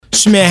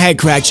It's your man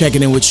Headcrack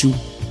checking in with you.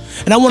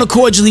 And I want to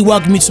cordially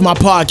welcome you to my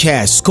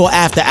podcast. It's called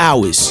After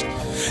Hours.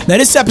 Now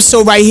this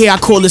episode right here, I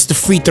call this the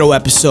free throw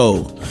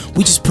episode.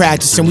 We just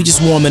practicing, we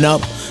just warming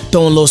up,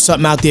 throwing a little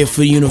something out there for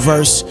the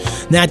universe.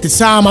 Now at the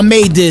time I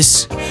made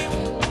this,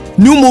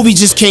 new movie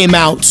just came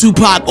out,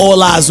 Tupac,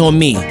 All Eyes on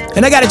Me.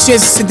 And I got a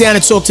chance to sit down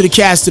and talk to the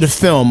cast of the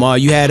film.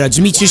 You had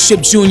Demetrius Shipp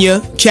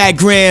Jr., Cat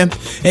Graham,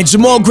 and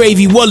Jamal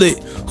Gravy Willard,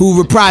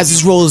 who reprised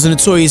his role as the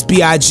Notorious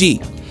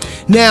B.I.G.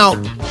 Now,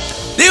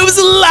 there was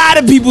a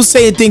lot of people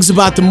saying things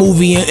about the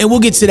movie, and we'll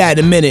get to that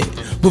in a minute.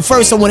 But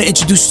first, I want to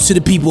introduce you to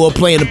the people who are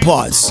playing the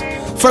parts.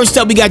 First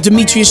up, we got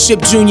Demetrius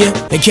Shipp Jr.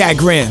 and Cat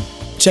Graham.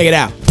 Check it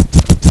out.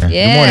 Yeah.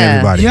 Good morning,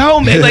 everybody.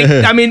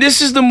 Yo, man,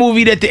 this is the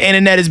movie that the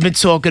internet has been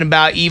talking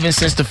about even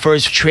since the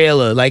first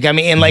trailer.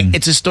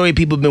 It's a story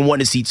people have been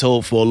wanting to see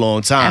told for a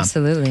long time.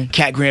 Absolutely.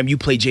 Cat Graham, you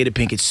play Jada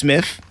Pinkett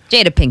Smith.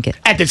 Jada Pinkett.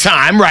 At the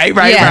time, right.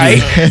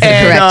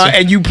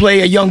 And you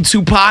play a young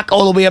Tupac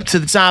all the way up to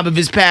the time of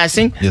his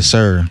passing. Yes,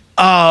 sir.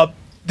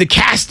 The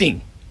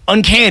casting,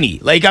 uncanny.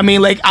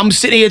 I'm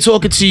sitting here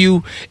talking to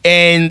you,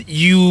 and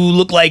you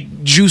look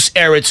like Juice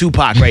era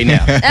Tupac right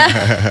now.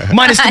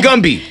 Minus the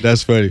Gumby.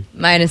 That's funny.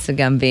 Minus the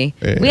Gumby.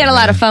 Yeah, we had a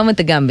lot of fun with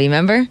the Gumby,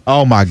 remember?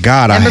 Oh my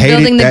God, remember I hated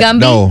building that. The Gumby?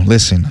 No,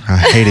 listen, I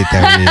hated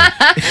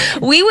that.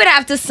 We would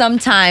have to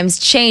sometimes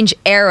change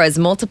eras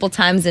multiple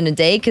times in a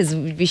day because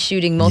we'd be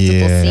shooting multiple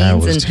Yeah, that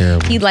scenes, was and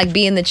terrible. he'd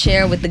be in the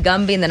chair with the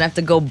Gumby, and then have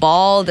to go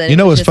bald. And You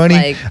know it was what's just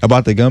funny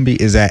about the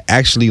Gumby is that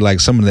actually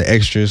some of the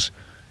extras,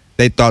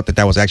 they thought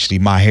that was actually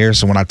my hair.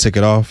 So when I took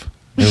it off,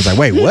 it was like,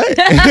 wait, what?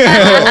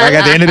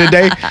 At the end of the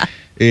day,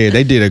 yeah,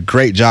 they did a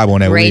great job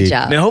on that Great wig.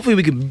 job. Man, hopefully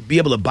we could be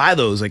able to buy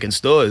those in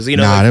stores.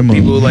 Nah, them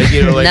people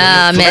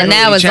Nah, man,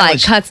 that was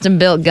custom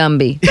built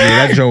Gumby.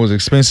 Yeah, that joint was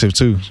expensive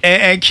too.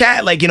 And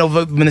Cat,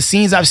 when the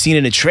scenes I've seen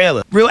in the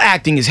trailer, real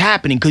acting is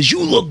happening because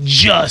you look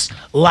just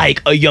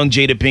like a young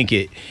Jada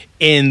Pinkett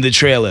in the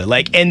trailer.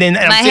 My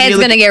head's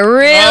gonna get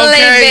really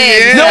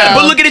big. No,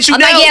 but looking at you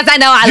now. Yes, I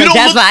know. I look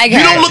just like her.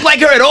 You don't look like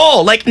her at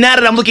all. Now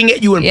that I'm looking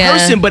at you in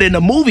person, but in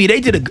the movie,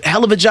 they did a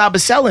hell of a job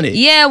of selling it.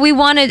 Yeah, we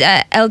wanted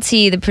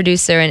LT, the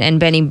producer, and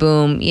Benny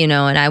Boom,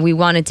 we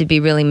wanted to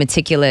be really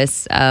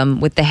meticulous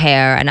with the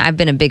hair. And I've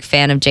been a big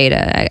fan of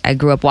Jada. I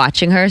grew up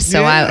watching her,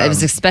 so it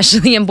was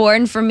especially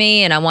important for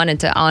me. And I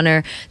wanted to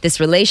honor this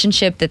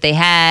relationship that they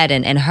had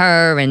and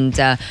her and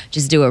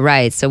just do it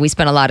right. So we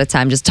spent a lot of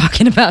time just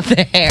talking about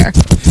the hair.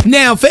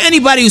 Now, for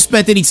anybody who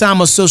spent any time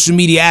on social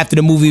media after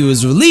the movie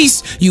was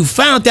released, you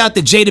found out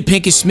that Jada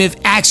Pinkett Smith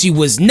actually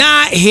was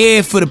not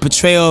here for the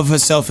portrayal of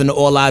herself in the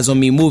All Eyes on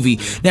Me movie.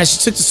 Now, she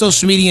took to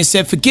social media and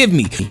said, "Forgive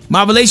me.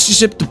 My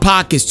relationship to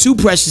Pac is too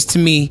precious to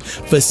me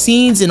for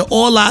scenes in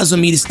All Eyes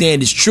on Me to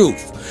stand as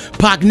truth.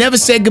 Pac never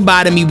said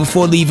goodbye to me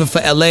before leaving for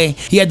LA.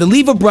 He had to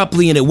leave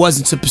abruptly, and it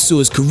wasn't to pursue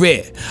his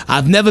career.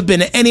 I've never been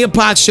to any of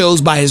Pac's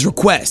shows by his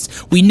request.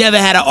 We never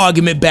had an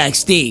argument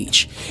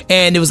backstage."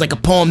 And there was a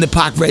poem that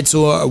Pac read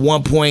to her at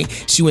one point.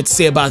 She went to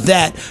say about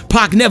that,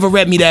 "Pac never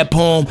read me that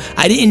poem.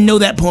 I didn't know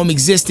that poem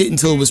existed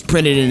until it was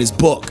printed in his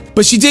book."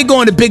 But she did go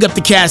on to big up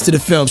the cast of the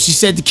film. She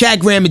said, "To Cat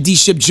Graham and D.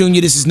 Shipp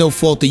Jr., this is no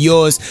fault of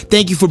yours.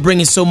 Thank you for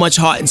bringing so much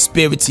heart and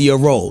spirit to your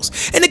roles."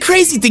 And the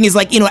crazy thing is,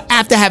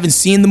 after having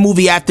seen the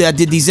movie, after I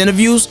did these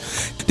interviews,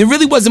 there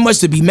really wasn't much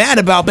to be mad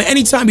about. But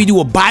anytime you do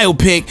a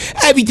biopic,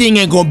 everything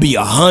ain't gonna be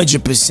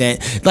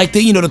 100%.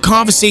 The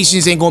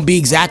conversations ain't gonna be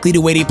exactly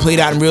the way they played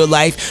out in real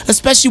life,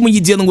 especially when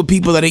you're dealing with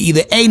people that are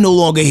either A, no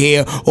longer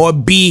here, or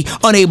B,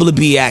 unable to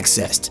be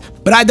accessed.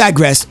 But I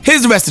digress.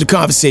 Here's the rest of the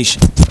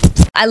conversation.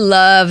 I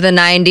love the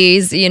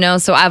 90s,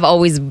 so I've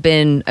always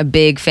been a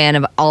big fan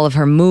of all of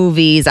her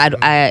movies.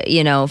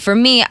 For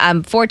me,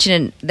 I'm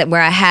fortunate that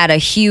where I had a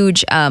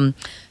huge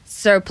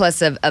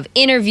surplus of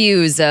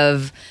interviews,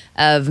 of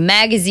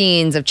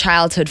magazines, of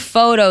childhood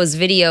photos,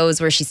 videos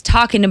where she's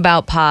talking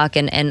about Pac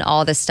and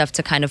all this stuff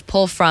to kind of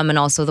pull from, and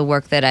also the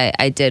work that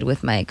I did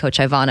with my coach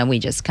Ivana. We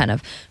just kind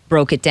of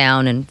broke it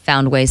down and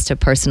found ways to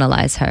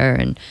personalize her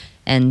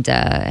and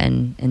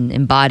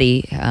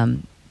embody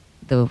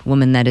the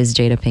woman that is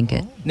Jada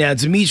Pinkett. Now,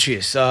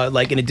 Demetrius,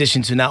 in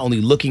addition to not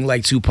only looking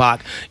like Tupac,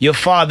 your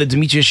father,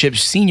 Demetrius Shipp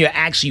Sr.,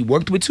 actually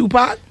worked with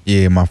Tupac?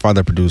 Yeah, my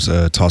father produced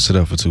Toss It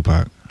Up for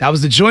Tupac. That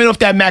was the joint off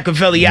that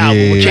Machiavelli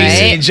album with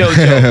Casey and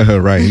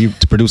JoJo. Right, he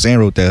produced and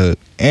wrote the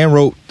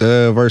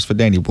verse for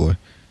Danny Boy.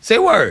 Say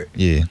word.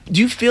 Yeah. Do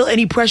you feel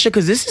any pressure?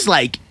 Because this is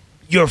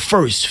your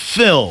first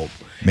film.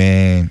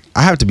 Man,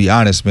 I have to be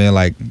honest,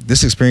 man.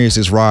 This experience,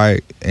 this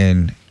ride,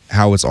 and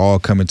how it's all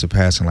coming to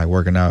pass and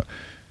working out,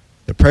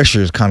 the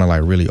pressure is kind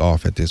of really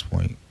off at this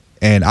point.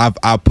 And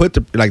I put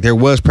there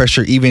was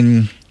pressure.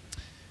 Even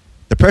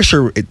the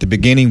pressure at the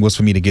beginning was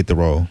for me to get the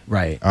role.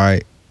 Right. All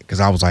right. Because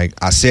I was I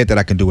said that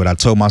I can do it. I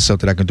told myself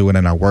that I can do it,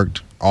 and I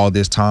worked all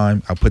this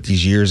time. I put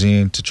these years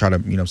in to try to,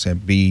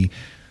 be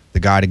the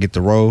guy to get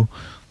the role.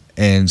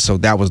 And so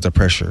that was the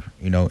pressure,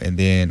 and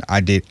then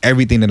I did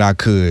everything that I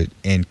could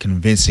in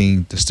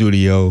convincing the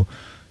studio,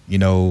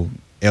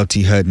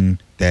 LT Hutton,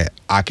 that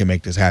I can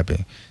make this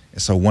happen.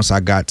 And so once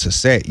I got to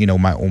set,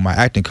 my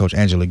acting coach,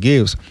 Angela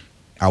Gibbs,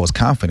 I was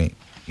confident,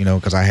 you know,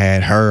 because I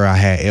had her, I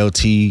had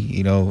LT,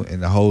 you know,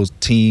 and the whole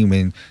team,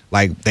 and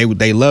like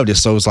they loved it.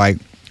 So it's like,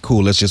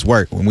 cool, let's just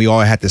work. When we all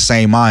had the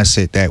same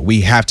mindset that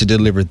we have to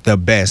deliver the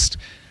best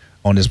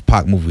on this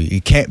Pac movie.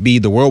 It can't be,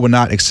 the world will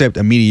not accept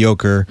a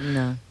mediocre,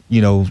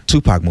 you know,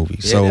 Tupac movie.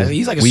 Yeah, so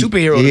he's like a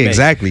superhero. Yeah, to me.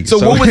 exactly. So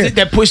what was it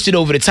that pushed it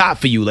over the top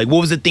for you? Like, what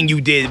was the thing you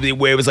did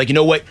where it was like, you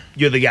know what,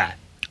 you're the guy?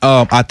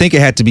 I think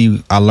it had to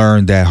be, I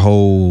learned that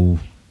whole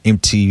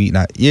MTV,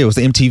 it was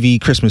the MTV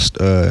Christmas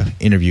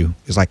interview.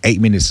 It's like 8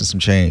 minutes and some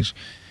change.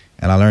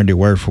 And I learned it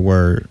word for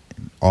word,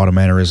 all the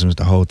mannerisms,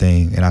 the whole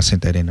thing. And I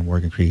sent that in to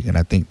Morgan Creek. And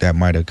I think that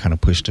might have kind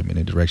of pushed him in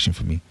a direction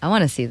for me. I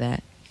want to see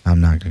that.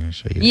 I'm not going to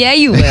show you that. Yeah,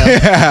 you will.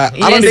 Yes, you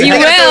will.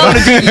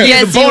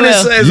 Yes, you will.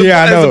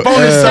 As a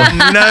bonus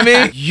something, you know what I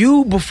mean?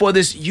 You, before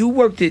this, you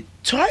worked at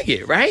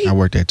Target, right? I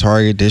worked at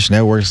Target, Dish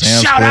Network,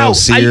 Sam's Shout Club, out.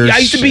 Sears. I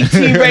used to be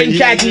Team Red and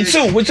Khaki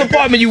too. Which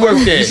department you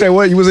worked in? You say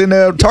what? You was in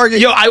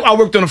Target? Yo, I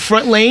worked on the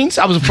front lanes.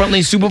 I was a front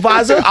lane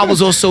supervisor. I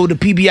was also the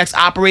PBX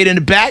operator in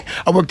the back.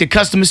 I worked at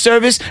customer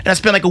service, and I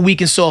spent like a week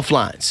in soft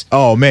lines.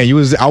 Oh man, I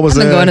was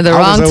going to the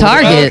wrong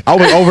Target. I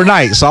was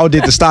overnight, so I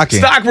did the stocking.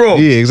 Stock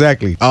room. Yeah,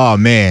 exactly. Oh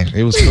man,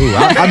 it was cool.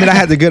 I mean, I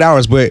had the good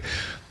hours, but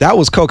that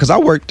was cool because I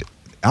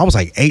was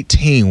like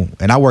 18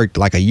 and I worked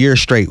like a year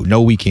straight,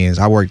 no weekends.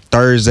 I worked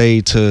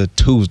Thursday to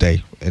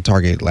Tuesday at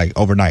Target, like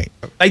overnight.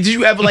 Like, did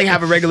you ever like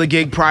have a regular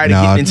gig prior to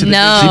getting into the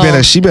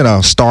No. She been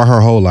a star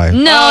her whole life.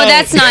 No,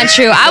 that's not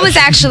true. I was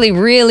actually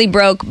really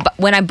broke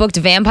when I booked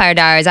Vampire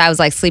Diaries. I was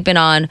like sleeping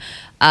on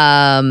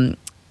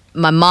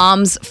my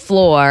mom's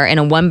floor in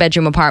a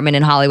 1-bedroom apartment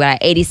in Hollywood. I had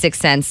 86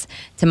 cents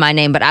to my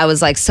name, but I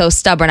was like so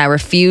stubborn. I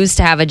refused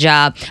to have a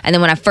job. And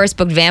then when I first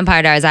booked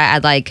Vampire Diaries,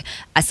 I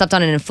slept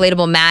on an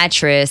inflatable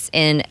mattress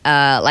in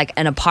like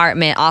an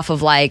apartment off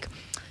of like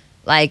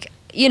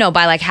you know,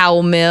 by like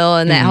Howell Mill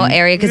and that whole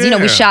area. Because, you know,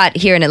 we shot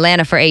here in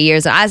Atlanta for 8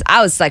 years.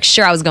 I was like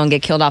sure I was going to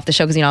get killed off the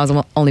show because, you know, I was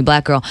the only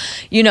black girl,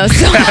 you know.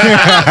 So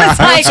I was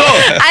like,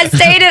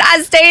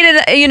 I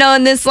stayed, you know,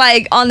 in this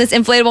like on this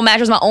inflatable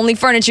mattress, my only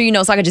furniture, you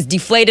know, so I could just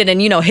deflate it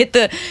and, you know, hit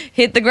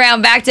the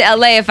ground back to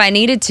LA if I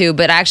needed to.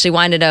 But I actually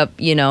winded up,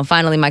 you know,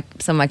 finally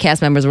some of my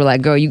cast members were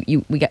like, girl,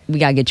 we got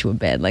to get you a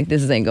bed. Like,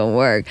 this ain't going to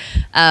work.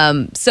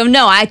 So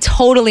no, I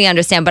totally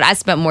understand. But I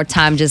spent more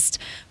time just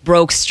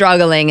broke,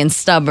 struggling, and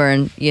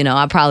stubborn. You know,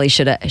 I probably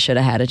should have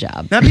had a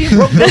job. Not being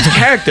broke builds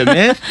character,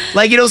 man.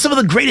 Like, you know, some of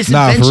the greatest for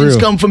inventions real.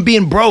 come from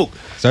being broke.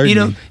 Certainly. You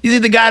know, you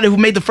think the guy who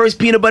made the first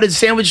peanut butter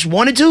sandwich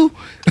wanted to?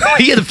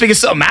 He had to figure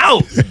something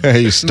out.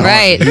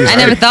 Right. I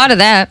never thought of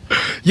that.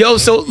 Yo,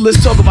 so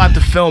let's talk about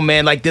the film,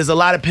 man. Like, there's a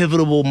lot of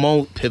pivotal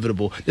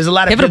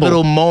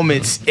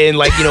moments in,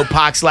 like, you know,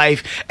 Pac's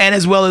life, and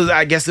as well as,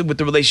 I guess, with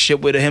the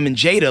relationship with him and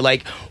Jada.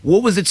 Like,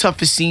 what was the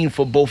toughest scene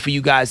for both of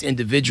you guys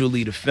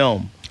individually to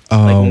film?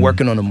 Like, when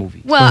working on a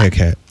movie. Well, go ahead,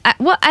 Kat.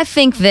 I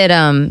think that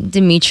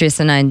Demetrius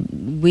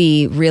and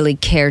we really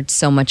cared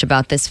so much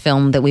about this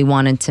film that we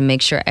wanted to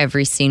make sure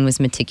every scene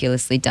was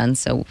meticulously done.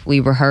 So we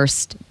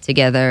rehearsed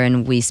together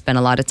and we spent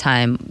a lot of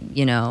time,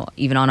 you know,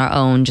 even on our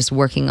own, just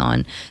working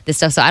on this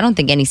stuff. So I don't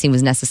think any scene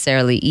was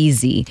necessarily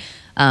easy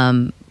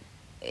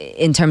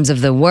in terms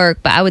of the work.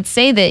 But I would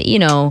say that, you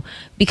know,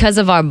 because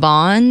of our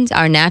bond,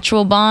 our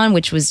natural bond,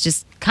 which was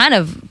just kind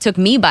of took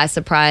me by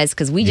surprise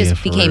because we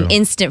just became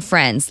instant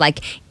friends.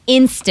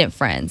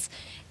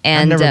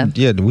 And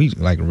we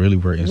like really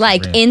were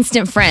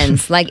instant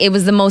friends. Like, it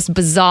was the most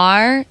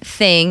bizarre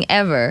thing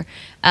ever.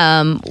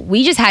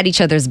 We just had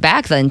each other's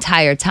back the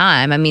entire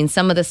time. I mean,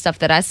 some of the stuff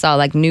that I saw,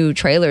 like new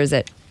trailers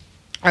that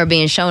are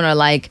being shown, are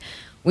like,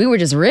 we were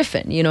just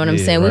riffing, you know what I'm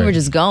saying? Right. We were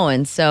just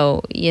going.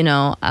 So, you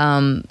know,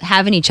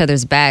 having each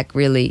other's back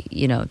really,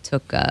 you know,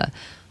 took a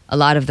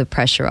lot of the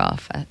pressure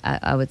off,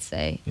 I would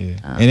say. Yeah.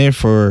 And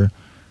then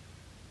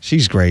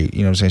she's great,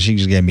 you know what I'm saying? She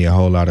just gave me a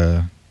whole lot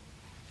of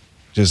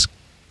just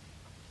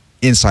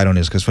insight on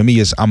this, because for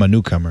me, I'm a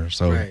newcomer.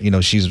 So, right. You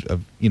know, she's,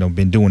 you know,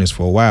 been doing this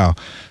for a while.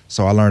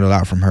 So I learned a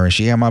lot from her, and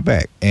she had my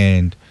back.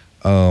 And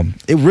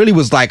it really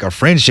was like a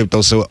friendship,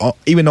 though. So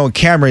even though on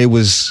camera, it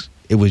was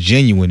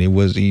genuine. It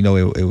was, you know,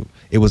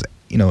 it was,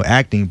 you know,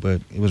 acting,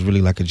 but it was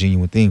really like a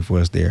genuine thing for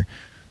us there.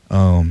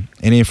 And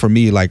then for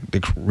me, like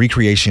the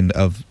recreation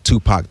of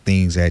Tupac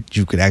things that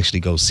you could actually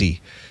go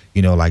see,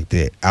 you know, like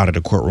the out of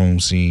the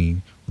courtroom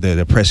scene,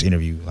 the press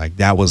interview, like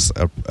that was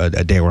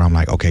a day where I'm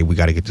like, okay, we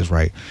got to get this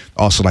right.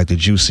 Also, like the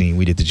juice scene,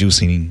 we did the juice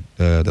scene,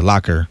 the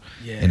locker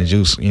and the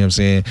juice, you know what I'm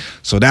saying?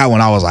 So that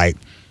one I was like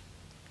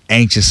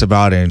anxious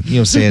about, and you know what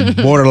I'm saying,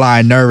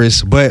 borderline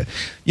nervous, but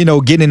you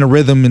know, getting in the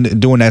rhythm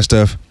and doing that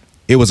stuff,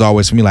 it was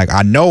always for me like,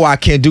 I know I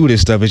can't do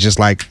this stuff. It's just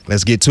like,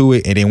 let's get to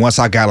it. And then once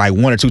I got like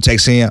 1 or 2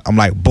 takes in, I'm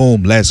like,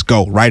 boom, let's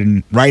go. Right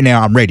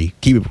now, I'm ready.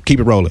 Keep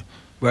it rolling.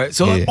 Right.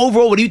 So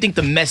overall, what do you think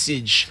the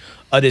message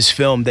of this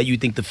film that you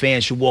think the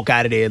fans should walk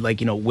out of there,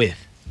 like, you know, with?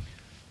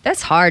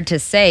 That's hard to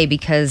say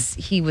because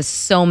he was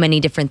so many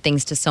different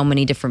things to so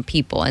many different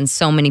people, and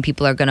so many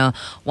people are gonna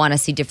want to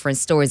see different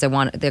stories.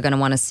 They're gonna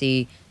want to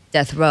see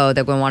Death Row.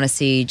 They're going to want to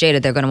see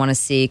Jada. They're going to want to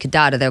see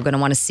Kadada. They're going to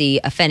want to see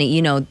Afeni.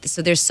 You know,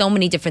 so there's so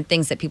many different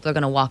things that people are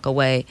going to walk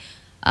away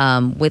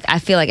with I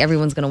feel like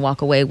everyone's gonna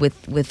walk away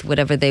with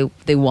whatever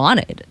they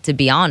wanted. To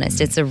be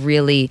honest, it's a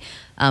really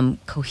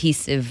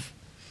cohesive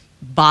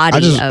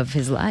body of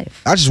his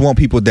life. I just want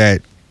people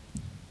that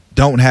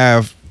don't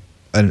have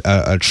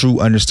a true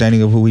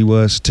understanding of who he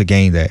was to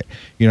gain that.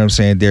 You know what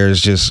I'm saying?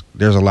 There's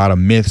a lot of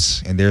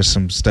myths, and there's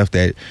some stuff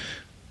that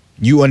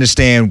you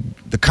understand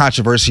the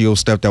controversial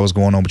stuff that was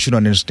going on, but you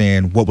don't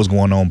understand what was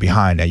going on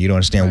behind that. You don't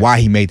understand why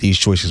he made these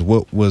choices,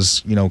 what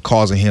was,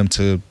 causing him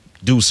to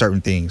do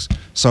certain things.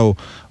 So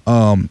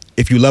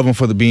if you love him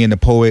for being the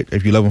poet,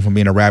 if you love him for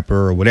being a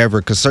rapper or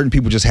whatever, because certain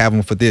people just have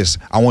him for this,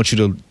 I want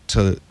you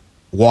to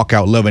walk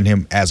out loving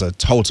him as a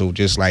total,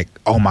 just like,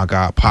 oh my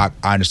God, Pac,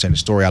 I understand the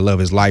story. I love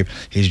his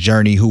life, his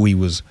journey, who he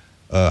was,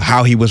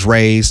 how he was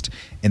raised,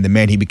 and the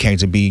man he became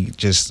to be.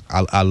 Just,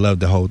 I love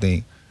the whole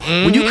thing.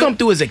 When you come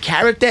through as a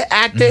character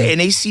actor and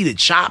they see the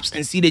chops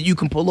and see that you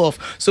can pull off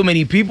so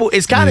many people,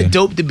 it's kind of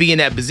dope to be in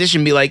that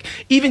position. Be like,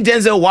 even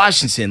Denzel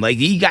Washington, like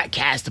he got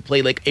cast to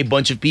play like a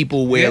bunch of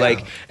people where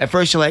like at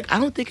first you're like, I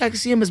don't think I can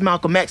see him as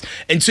Malcolm X,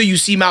 until you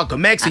see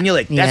Malcolm X and you're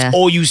like, that's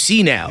all you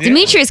see now.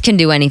 Demetrius can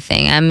do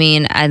anything. I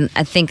mean, I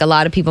think a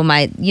lot of people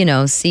might,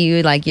 see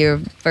you like your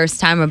first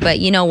timer, but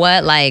you know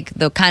what? Like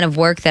the kind of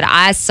work that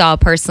I saw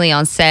personally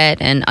on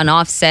set and on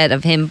offset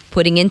of him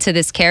putting into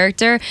this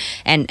character,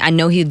 and I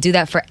know he'd do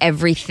that for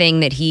everything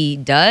that he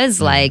does.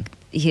 Like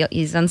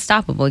he's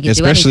unstoppable. He can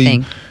do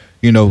anything.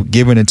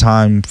 Given the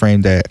time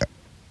frame that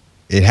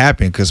it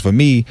happened, because for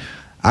me,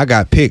 I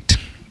got picked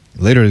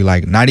literally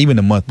like not even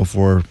a month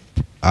before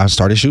I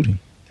started shooting.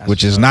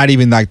 Which is not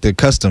even like the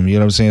custom, you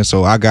know what I'm saying?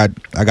 So I got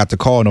the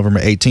call November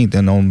 18th,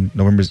 and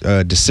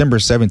on December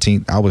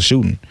 17th I was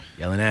shooting.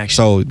 Yelling action.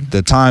 So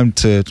the time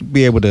to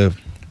be able to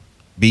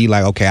be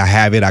like, okay, I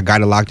have it, I got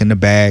it locked in the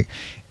bag,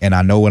 and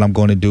I know what I'm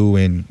going to do,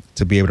 and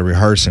to be able to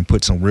rehearse and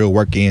put some real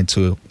work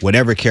into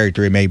whatever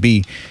character it may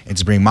be, and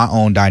to bring my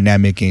own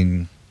dynamic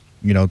and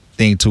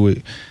thing to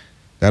it,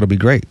 that'll be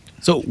great.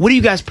 So what do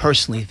you guys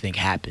personally think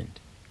happened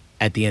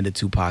at the end of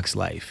Tupac's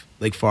life?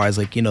 Like far as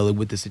like,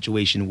 with the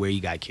situation where he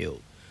got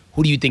killed.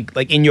 Who do you think,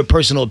 like in your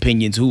personal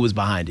opinions, who was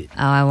behind it?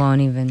 Oh, I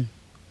won't even.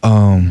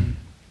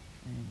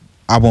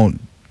 I won't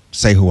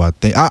say who I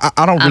think.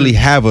 I don't really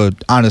have an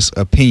honest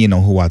opinion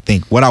on who I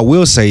think. What I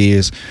will say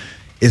is,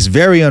 it's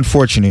very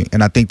unfortunate,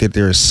 and I think that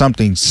there is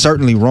something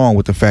certainly wrong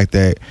with the fact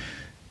that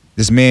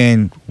this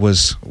man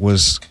was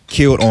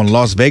killed on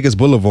Las Vegas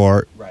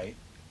Boulevard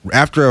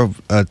after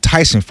a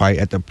Tyson fight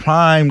at the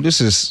prime.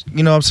 This is,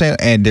 what I'm saying?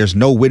 And there's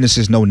no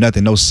witnesses, no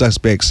nothing, no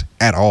suspects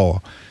at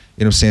all.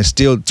 You know what I'm saying?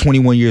 Still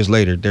 21 years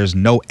later, there's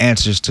no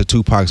answers to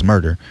Tupac's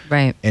murder.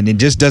 Right. And it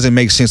just doesn't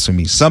make sense for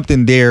me.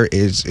 Something there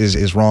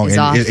is wrong. It's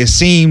and off. It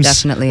seems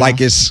definitely like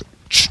off. It's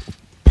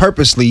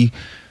purposely,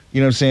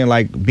 you know what I'm saying,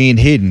 like being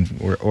hidden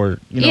or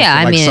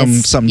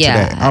something to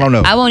that. I don't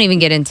know. I won't even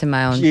get into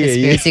my own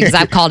conspiracy because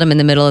I've called him in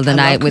the middle of the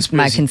night with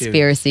my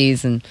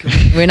conspiracies, and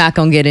we're not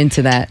gonna get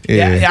into that.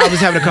 Yeah, I was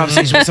having a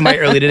conversation with somebody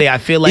earlier today. I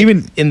feel like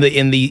even in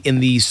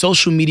the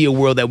social media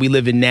world that we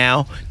live in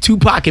now,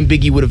 Tupac and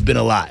Biggie would have been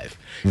alive.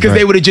 Because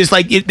they would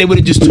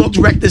have just talked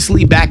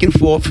recklessly back and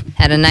forth.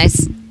 Had a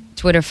nice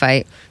Twitter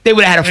fight. They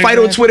would have had a fight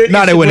on Twitter.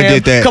 No, they wouldn't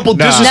have did that. Couple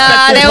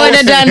disrespectful they wouldn't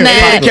have done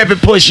that. They kept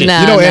it pushing.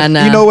 No,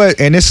 you know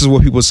what? And this is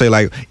what people say.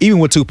 Like even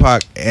with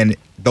Tupac and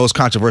those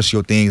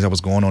controversial things that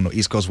was going on the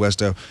East Coast West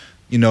stuff,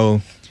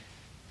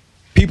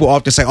 people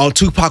often say, "Oh,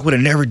 Tupac would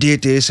have never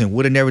did this and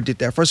would have never did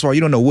that." First of all, you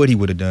don't know what he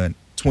would have done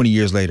 20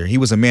 years later. He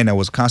was a man that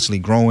was constantly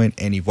growing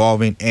and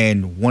evolving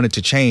and wanted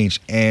to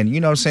change. And you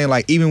know what I'm saying?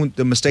 Like even with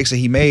the mistakes that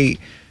he made,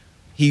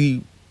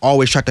 he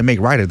always tried to make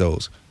right of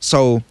those.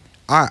 So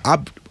I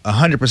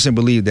 100%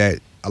 believe that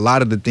a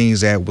lot of the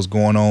things that was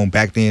going on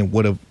back then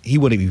he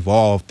would have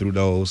evolved through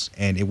those,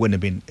 and it wouldn't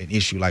have been an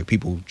issue like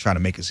people trying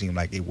to make it seem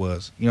like it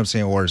was. You know what I'm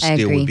saying? Or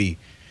still would be.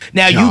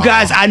 Now, you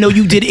guys, I know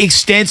you did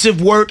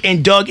extensive work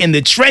and dug in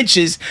the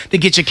trenches to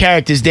get your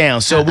characters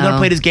down. So we're going to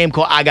play this game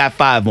called I Got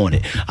 5 on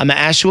it. I'm going to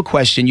ask you a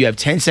question. You have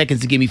 10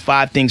 seconds to give me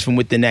 5 things from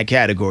within that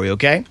category,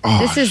 okay?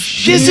 This is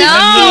easy. No,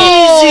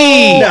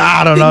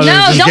 I don't know.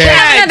 No, don't we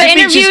have another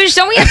interview?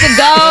 Don't we have to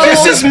go?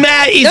 This is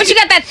mad easy. Don't you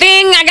got that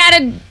thing? I got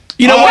to...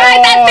 You know what?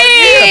 That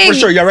thing. Yeah, for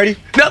sure. Y'all ready?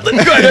 No,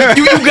 good.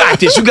 You got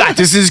this. You got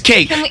this. This is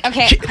Kate.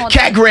 Okay,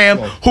 Cat Graham,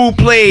 who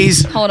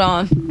plays... Hold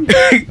on.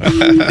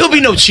 There'll be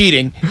no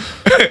cheating.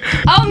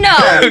 Oh,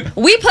 no.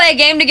 We play a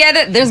game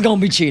together. There's going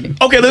to be cheating.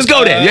 Okay, let's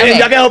go then. Okay.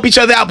 Y'all can help each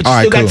other out, but you All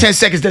still right, got 10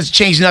 seconds. Doesn't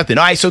change nothing.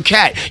 All right, so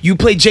Kat, you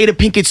play Jada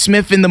Pinkett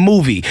Smith in the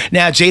movie.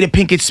 Now, Jada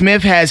Pinkett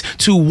Smith has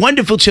 2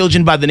 wonderful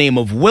children by the name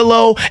of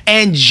Willow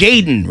and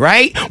Jaden,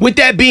 right? With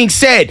that being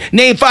said,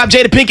 name 5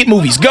 Jada Pinkett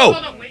movies.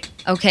 Go.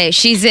 Okay,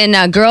 she's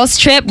in Girls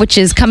Trip, which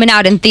is coming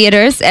out in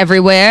theaters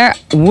everywhere.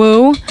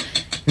 Woo,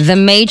 The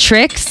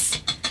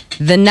Matrix,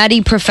 The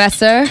Nutty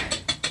Professor.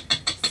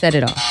 Set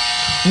it off.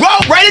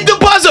 Whoa, right at the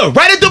buzzer.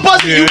 Right at the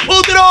buzzer. You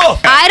pulled it off.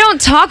 I don't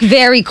talk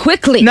very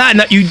quickly. Nah,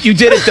 you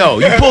did it though.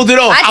 You pulled it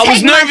off. I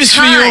was nervous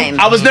for you.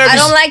 I was nervous. I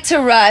don't like to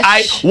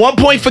rush. 1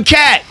 point for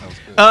Kat.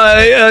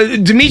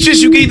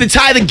 Demetrius, you can either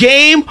tie the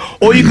game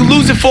or you can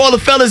lose it for all the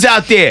fellas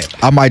out there.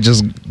 I might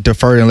just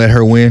defer and let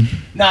her win.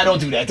 Nah,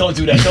 don't do that. Don't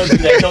do that. Don't do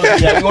that. Don't do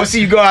that. We're gonna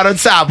see you go out on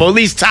top, or at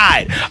least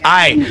tied. All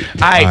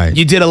right.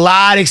 You did a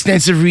lot of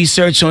extensive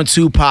research on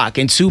Tupac,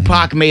 and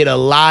Tupac made a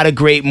lot of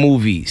great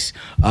movies.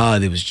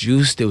 There was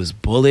Juice. There was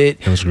Bullet.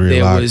 There was Gridlock.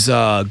 There was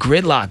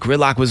Gridlock.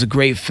 Gridlock was a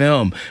great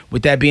film.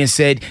 With that being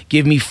said,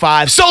 give me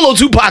 5 solo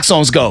Tupac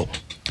songs. Go.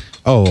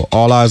 Oh,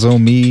 All Eyes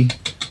on Me.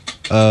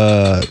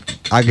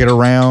 I Get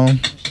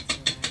Around.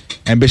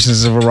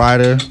 Ambitions of a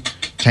Rider.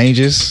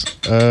 Changes.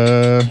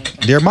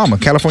 Dear Mama.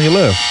 California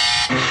Love.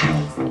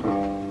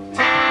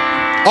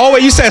 Oh,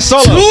 wait, you said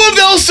solo. 2 of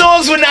those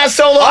songs were not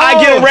solo.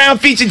 I Get Around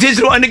featured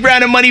Digital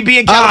Underground and Money B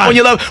and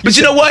California Love. But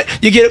you know what?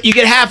 You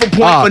get half a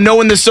point for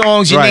knowing the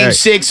songs. You named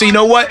 6. So you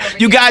know what?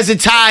 You guys are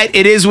tied.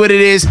 It is what it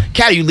is.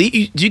 Kat,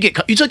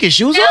 you took your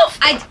shoes off?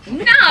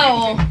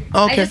 No.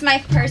 Okay. I just my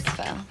purse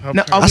fell.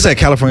 No, I said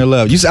California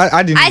Love. You said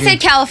I didn't. I said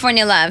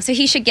California Love, so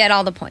he should get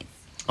all the points.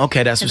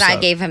 Okay, that's what's Because up.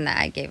 I gave him that.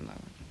 I gave him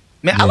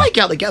a Man, I like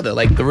y'all together,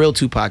 like the real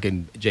Tupac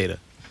and Jada.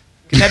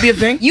 Can that be a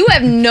thing? You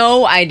have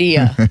no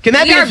idea. Can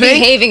that we be a are thing?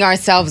 behaving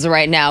ourselves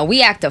right now.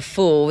 We act a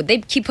fool. They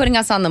keep putting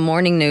us on the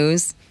morning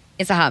news.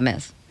 It's a hot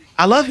mess.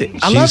 I love it.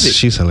 I love it.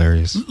 She's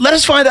hilarious. Let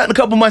us find out in a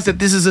couple months that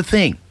this is a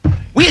thing.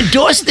 We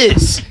endorse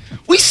this.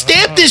 We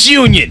stamp this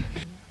union.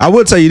 I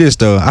will tell you this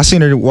though. I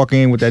seen her walk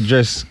in with that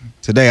dress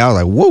today. I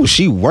was like, whoa,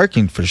 she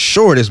working for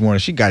sure this morning.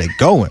 She got it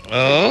going.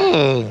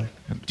 Oh.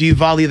 Do you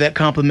volley that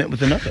compliment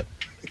with another?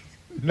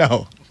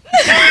 No.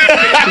 You're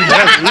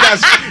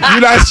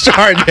not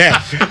starting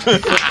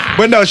that.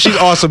 But no, she's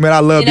awesome, man. I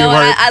love You know being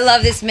what? her. I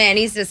love this man.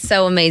 He's just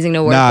so amazing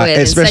to work Nah, with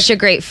and such especially- a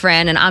great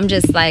friend. And I'm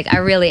just like, I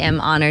really am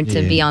honored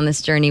to be on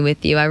this journey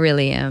with you. I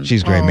really am.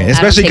 She's great, man. I don't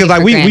Especially take because it like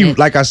for we granted.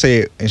 like I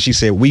said, and she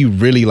said we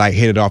really like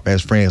hit it off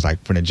as friends,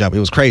 like from the jump. It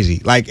was crazy.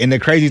 Like, and the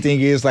crazy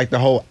thing is like the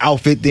whole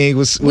outfit thing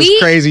was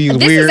crazy. It was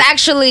this weird. is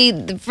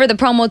actually for the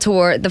promo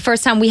tour. The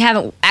first time we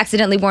haven't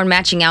accidentally worn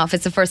matching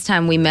outfits. The first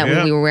time we met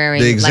when we were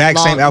wearing the exact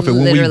like, same outfit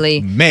literally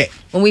when we met.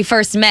 when we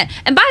first met.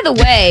 And by the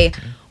way,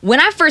 when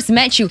I first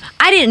met you,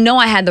 I didn't know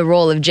I had the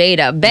role of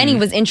Jada. Benny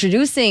was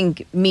introducing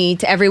me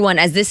to everyone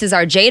as this is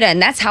our Jada, and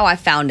that's how I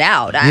found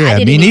out. I Yeah,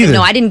 didn't me even neither.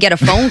 know. I didn't get a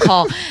phone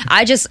call.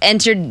 I just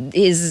entered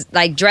his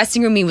like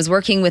dressing room. He was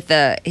working with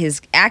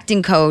his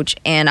acting coach,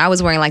 and I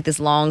was wearing like this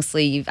long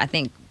sleeve, I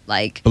think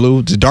like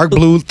The dark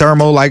blue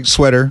thermo like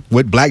sweater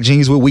with black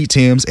jeans with wheat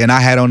Tims, and I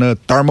had on a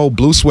thermo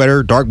blue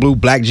sweater, dark blue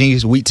black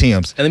jeans, wheat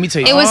Tims. And let me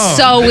tell you it was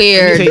so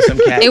weird. tell you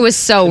something, Kat. It was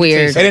so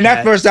weird. And then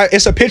that first,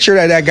 it's a picture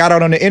that got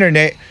out on the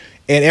internet,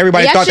 and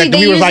everybody They thought actually- that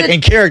we they was use like it-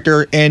 in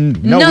character,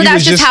 and no, we that's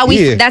was just how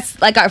we. yeah.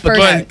 That's like our first.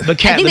 But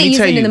Kat, I think let they me used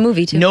tell it you, in the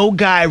movie too. no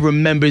guy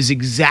remembers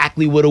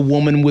exactly what a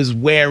woman was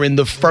wearing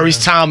the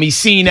first time he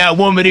seen that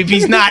woman if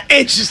he's not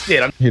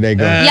interested. Here they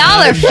go.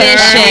 Y'all are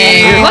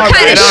fishing. What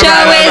kind of All show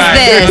right. is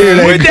Here this?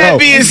 they With that go.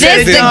 being said,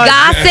 This the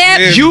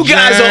gossip? you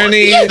guys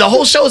Journey. are. The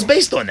whole show is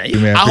based on that.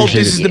 Man, I hope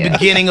appreciate this is it. the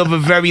beginning of a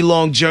very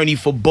long journey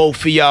for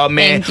both of y'all,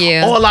 man. Thank you.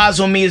 All Eyes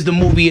on Me is the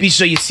movie. Be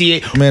sure you see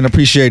it. Man,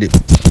 appreciate it.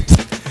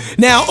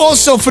 Now,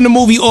 also from the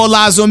movie All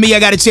Eyes on Me, I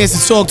got a chance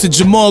to talk to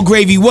Jamal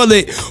Gravy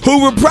Willett,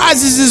 who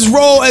reprises his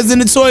role as the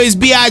Notorious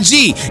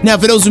B.I.G. Now,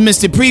 for those who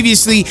missed it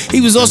previously,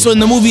 he was also in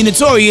the movie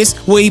Notorious,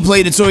 where he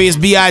played Notorious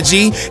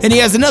B.I.G., and he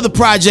has another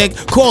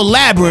project called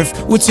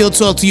Labyrinth, which he'll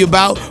talk to you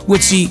about,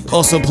 which he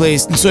also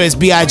plays Notorious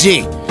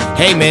B.I.G.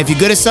 Hey, man, if you're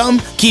good at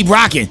something, keep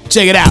rocking.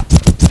 Check it out.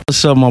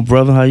 What's up, my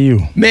brother? How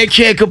you? Man,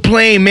 can't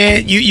complain,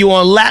 man. You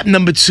on lap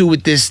number 2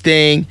 with this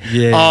thing.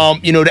 Yeah.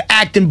 The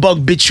acting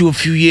bug bit you a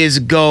few years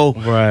ago.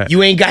 Right.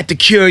 You ain't got the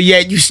cure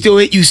yet. You still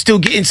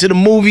get into the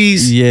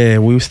movies. Yeah,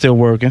 we were still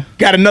working.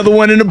 Got another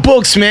one in the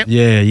books, man.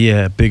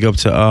 Yeah. Big up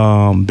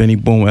to Benny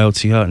Boom,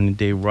 L.T. Hutton, and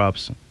Dave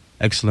Robson.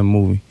 Excellent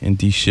movie. And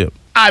D. Ship.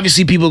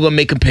 Obviously, people are gonna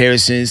make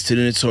comparisons to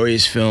the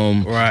Notorious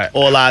film, Right.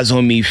 All Eyes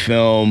on Me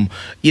film.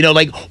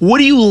 What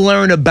do you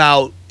learn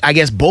about, I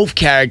guess, both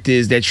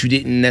characters that you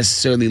didn't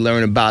necessarily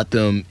learn about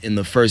them in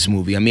the first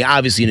movie? I mean,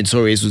 obviously,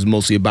 Notorious was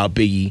mostly about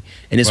Biggie,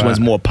 and this Right. one's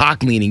more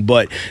Pac leaning.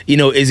 But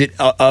is it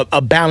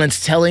a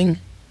balanced telling?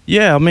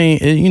 Yeah, I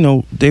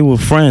mean, they were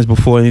friends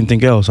before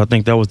anything else. I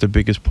think that was the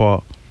biggest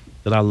part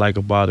that I like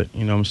about it.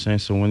 You know what I'm saying?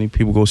 So when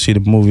people go see the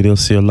movie, they'll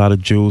see a lot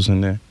of jewels in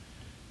there.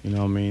 You know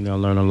what I mean? They'll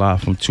learn a lot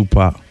from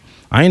Tupac.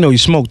 I didn't know you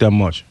smoked that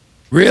much.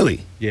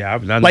 Really? Yeah, I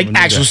never Like knew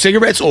actual that.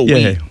 cigarettes or Yeah,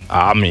 weed?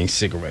 I mean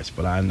cigarettes,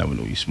 but I never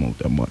knew you smoked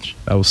that much.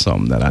 That was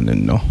something that I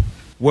didn't know.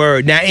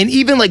 Word. Now, and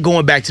even like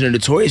going back to the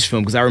Notorious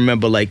film, because I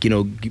remember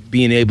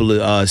being able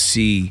to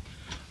see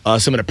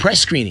some of the press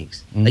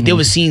screenings. Like there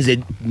were scenes that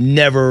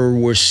never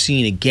were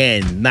seen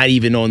again, not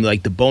even on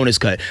like the bonus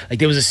cut. Like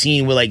there was a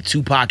scene where like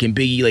Tupac and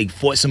Biggie like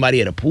fought somebody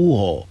at a pool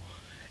hall.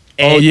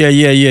 Oh And yeah.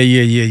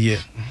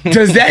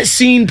 does that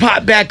scene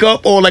pop back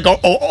up, or like an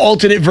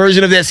alternate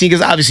version of that scene?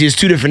 Because obviously it's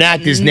 2 different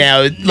actors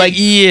now. Like,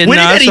 Yeah, where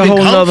nah, did it's that a even whole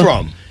come nother-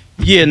 from?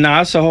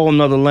 Yeah, it's a whole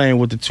nother lane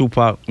with the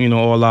Tupac,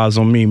 All Eyes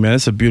on Me, man.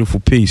 It's a beautiful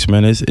piece,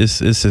 man. It's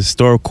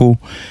historical.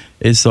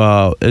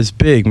 It's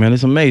big, man.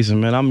 It's amazing,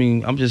 man. I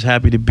mean, I'm just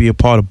happy to be a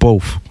part of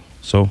both.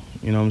 So,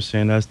 you know what I'm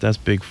saying? That's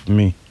big for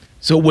me.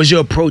 So was your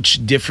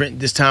approach different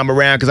this time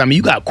around? Because I mean,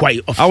 you got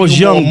quite a few I was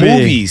young, more big.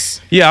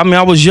 movies. Yeah, I mean,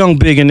 I was young,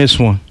 big in this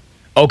one.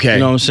 Okay. You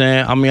know what I'm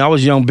saying? I mean, I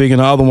was young, big in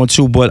the other one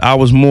too, but I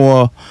was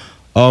more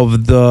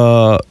of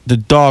the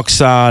dark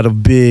side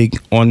of big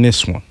on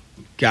this one.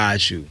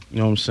 Got you. You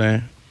know what I'm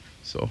saying?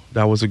 So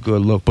that was a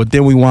good look. But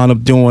then we wound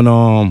up doing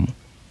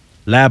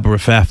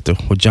Labyrinth after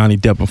with Johnny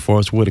Depp and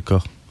Forrest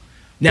Whitaker.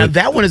 Now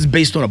that one is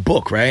based on a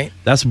book, right?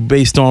 That's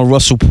based on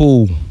Russell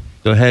Poole,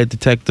 the head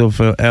detective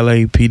for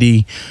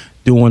LAPD,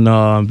 doing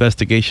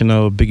investigation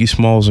of Biggie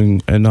Smalls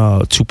and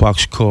Tupac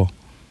Shakur.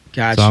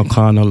 Gotcha. So I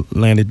kind of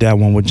landed that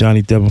one with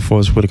Johnny Depp and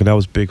Forrest Whitaker. That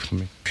was big for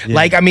me. Yeah.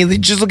 Like, I mean,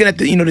 just looking at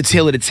the, the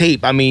tail of the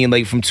tape, I mean,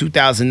 like from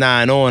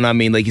 2009 on, I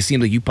mean, like it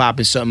seems like you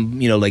popping something,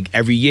 like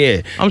every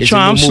year. I'm It's a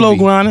trying. I'm new slow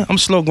movie. grinding.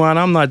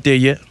 I'm not there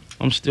yet.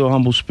 I'm still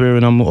humble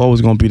spirit. I'm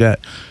always going to be that.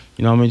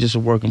 You know what I mean? Just a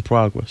work in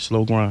progress.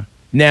 Slow grind.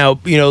 Now,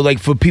 like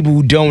for people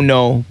who don't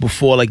know,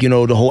 before, like,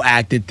 the whole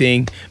acting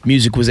thing,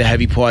 music was a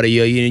heavy part of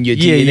your DNA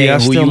Yeah. I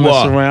and who still you mess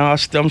are. around.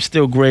 I'm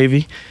still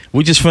gravy.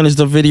 We just finished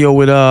the video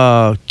with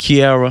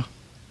Kiara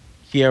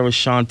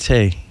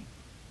Shantae.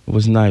 It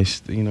was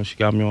nice. She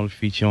got me on the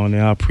feature on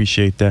there. I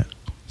appreciate that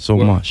so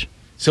Well, much.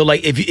 So,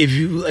 like, if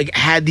you like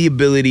had the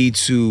ability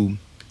to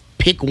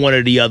pick one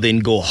or the other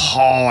and go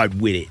hard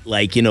with it,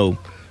 like,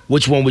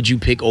 which one would you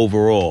pick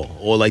overall?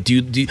 Or like,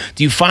 do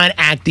you find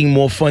acting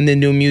more fun than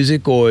doing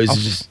music, or is it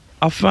just?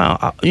 I found,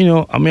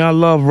 I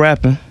love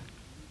rapping.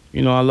 I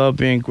love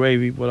being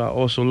gravy, but I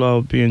also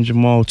love being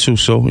Jamal too.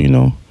 So,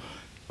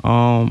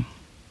 I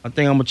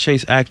think I'm gonna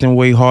chase acting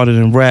way harder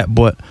than rap,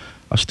 but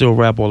I still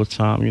rap all the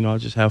time. I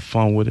just have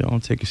fun with it. I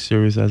don't take it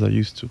serious as I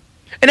used to.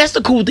 And that's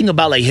the cool thing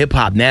about like hip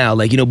hop now.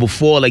 Like,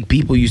 before, like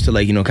people used to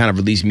like, kind of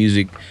release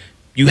music.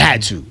 You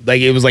had to.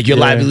 Like, it was like your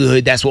Yeah.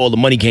 livelihood. That's where all the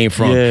money came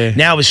from. Yeah.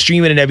 Now with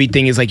streaming and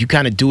everything, it's like you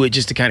kind of do it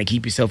just to kind of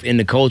keep yourself in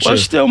the culture. Well,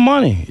 it's still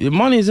money. The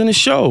money is in the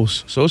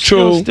shows. So it's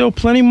True. still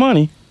plenty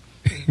money.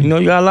 You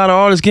got a lot of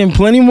artists getting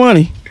plenty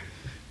money.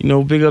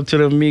 Big up to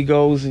the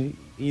Migos and,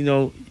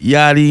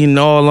 Yachty and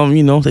all of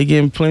them, they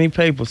getting plenty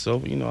paper.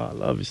 So, I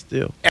love it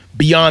still.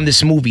 Beyond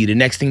this movie, the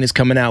next thing that's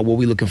coming out, what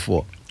we looking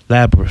for?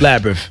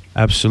 Labyrinth.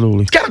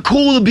 Absolutely. It's kind of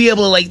cool to be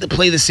able to like to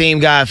play the same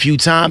guy a few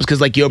times because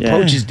like your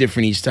approach Yeah. is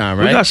different each time,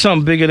 We right? got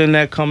something bigger than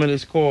that coming.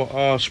 It's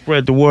called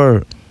Spread the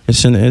Word.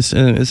 It's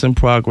in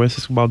progress.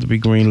 It's about to be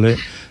greenlit.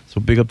 So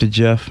big up to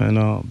Jeff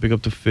and big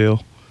up to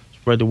Phil.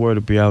 Spread the Word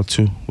to be out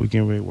too. We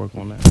getting ready to work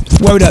on that.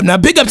 Word up. Now,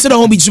 big up to the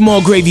homie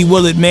Jamal Gravy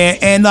Willard, man.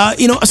 And,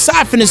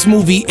 aside from this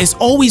movie, it's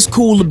always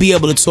cool to be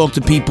able to talk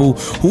to people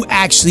who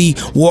actually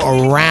were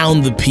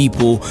around the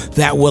people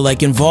that were,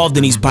 like, involved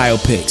in these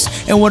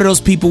biopics. And one of those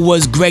people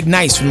was Greg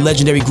Nice from the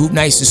legendary group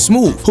Nice and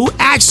Smooth, who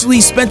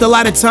actually spent a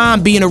lot of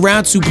time being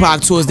around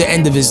Tupac towards the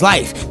end of his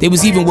life. They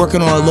was even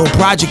working on a little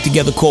project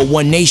together called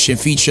One Nation,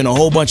 featuring a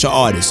whole bunch of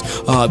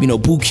artists.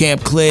 Boot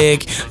Camp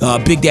Click,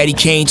 Big Daddy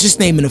Kane, just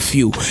naming a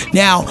few.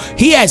 Now,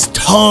 he has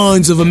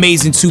tons of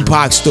amazing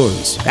Tupac stories.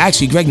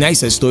 Actually, Greg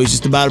Nice has stories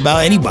just about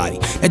anybody.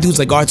 That dude's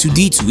like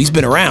R2-D2. He's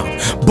been around.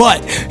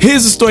 But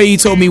here's a story he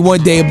told me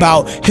one day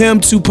about him,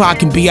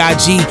 Tupac, and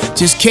B.I.G.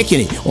 just kicking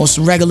it on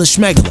some regular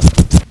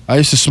schmegular. I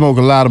used to smoke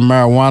a lot of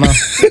marijuana.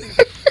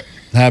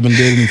 Haven't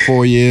did it in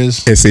 4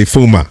 years. Ese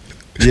fuma.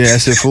 Yeah, I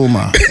said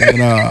Fuma.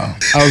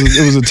 And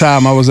it was a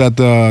time I was at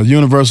the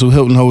Universal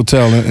Hilton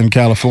Hotel in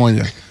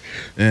California.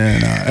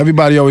 And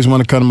everybody always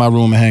want to come to my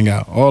room and hang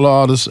out. All the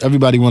artists,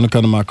 everybody want to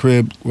come to my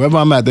crib. Wherever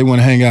I'm at, they want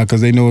to hang out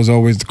because they know it's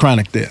always the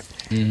Chronic there.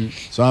 Mm-hmm.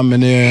 So I'm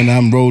in there and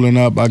I'm rolling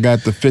up. I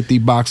got the 50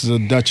 boxes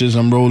of Dutchess.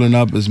 I'm rolling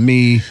up. It's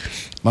me,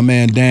 my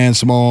man Dan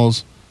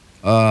Smalls,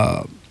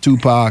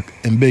 Tupac,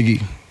 and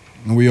Biggie.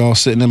 And we all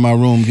sitting in my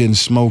room getting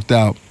smoked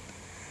out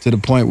to the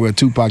point where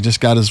Tupac just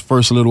got his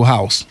first little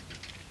house.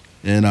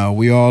 And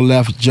we all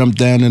left, jumped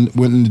down and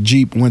went in the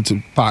Jeep, went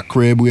to Pac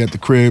crib. We at the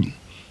crib.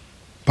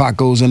 Pac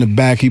goes in the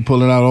back. He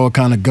pulling out all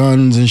kind of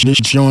guns and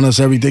showing us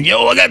everything.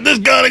 Yo, I got this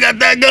gun. I got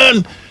that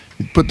gun.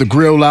 He put the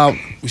grill out.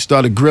 We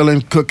started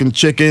grilling, cooking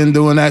chicken,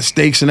 doing that,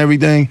 steaks and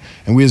everything.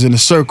 And we was in a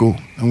circle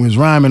and we was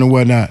rhyming and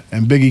whatnot.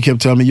 And Biggie kept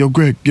telling me, yo,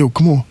 Greg, yo,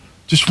 come on,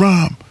 just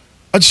rhyme.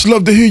 I just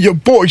love to hear your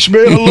voice,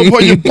 man. I love how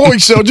your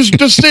voice sounds.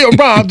 Just say a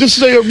rhyme. Just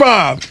say a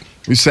rhyme.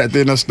 We sat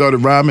there and I started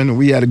rhyming, and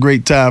we had a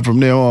great time from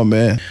there on,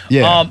 man.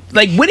 Yeah.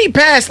 Like when he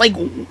passed, like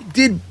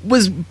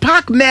was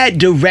Pac mad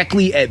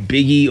directly at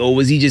Biggie, or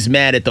was he just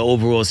mad at the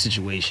overall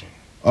situation?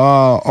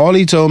 All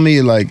he told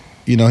me,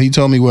 he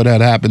told me what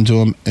had happened to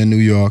him in New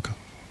York,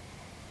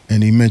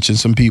 and he mentioned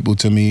some people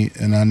to me,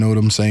 and I know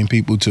them same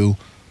people too,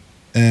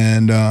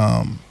 and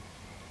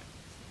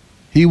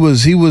he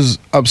was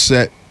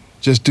upset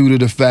just due to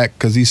the fact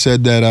because he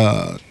said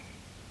that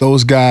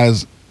those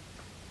guys.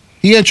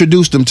 He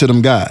introduced them to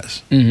them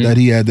guys that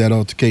he had that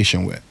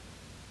altercation with.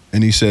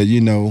 And he said, he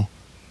knew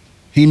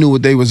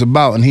what they was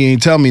about and he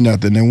ain't tell me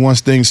nothing. And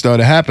once things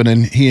started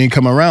happening, he ain't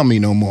come around me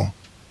no more.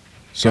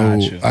 So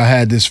Gotcha. I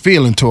had this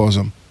feeling towards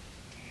him.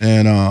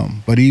 And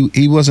but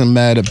he wasn't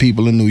mad at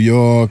people in New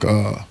York.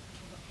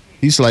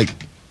 He's like,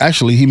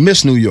 actually, he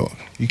missed New York.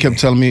 He kept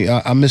telling me,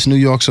 I miss New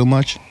York so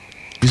much.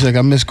 He's like,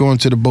 I miss going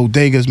to the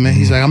bodegas, man.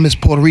 He's like, I miss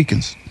Puerto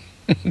Ricans.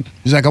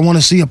 He's like, I want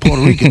to see a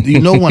Puerto Rican. You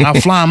know, when I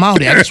fly him out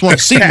there, I just want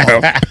to see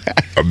one.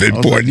 A bit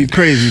Like, you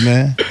crazy,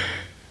 man.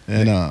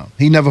 And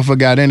he never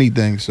forgot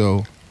anything.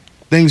 So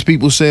things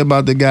people say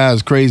about the guy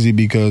is crazy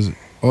because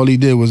all he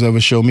did was ever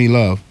show me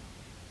love.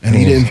 And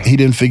he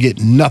didn't forget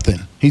nothing.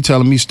 He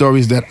telling me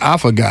stories that I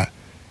forgot.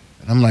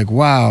 And I'm like,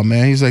 wow,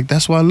 man. He's like,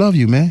 that's why I love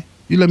you, man.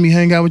 You let me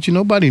hang out with you.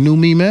 Nobody knew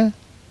me, man.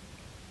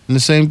 And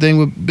the same thing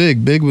with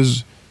Big. Big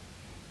was,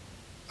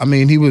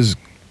 he was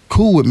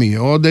cool with me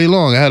all day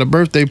long. I had a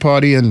birthday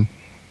party and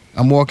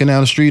I'm walking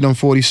down the street on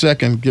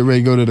 42nd, get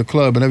ready to go to the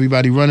club, and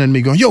everybody running at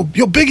me going, yo,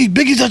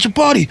 Biggie's at your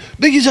party.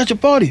 Biggie's at your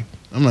party.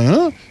 I'm like,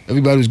 huh?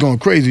 Everybody was going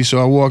crazy, so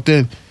I walked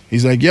in.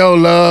 He's like, yo,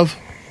 love,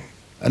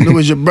 I knew it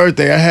was your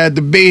birthday. I had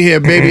to be here,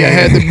 baby. I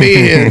had to be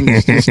here. And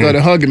he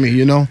started hugging me,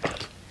 you know?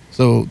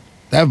 So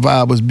that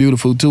vibe was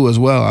beautiful, too, as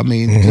well.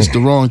 Just the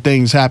wrong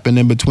things happen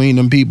in between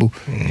them people.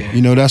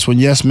 You know, that's when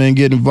yes men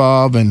get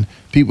involved and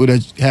people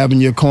that have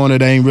in your corner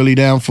that ain't really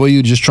down for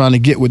you, just trying to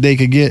get what they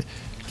could get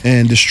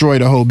and destroy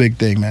the whole big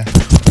thing, man.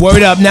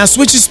 Word up. Now,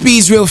 switching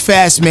speeds real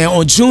fast, man.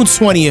 On June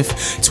 20th,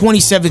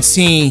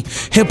 2017,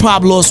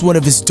 hip-hop lost one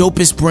of his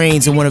dopest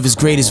brains and one of his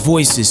greatest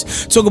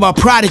voices. Talk about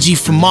Prodigy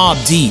from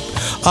Mobb Deep.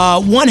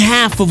 One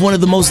half of one of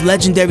the most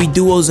legendary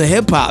duos of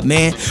hip-hop,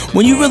 man.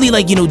 When you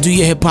really, do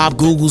your hip-hop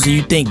Googles and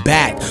you think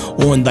back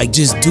on,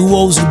 just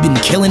duos who've been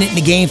killing it in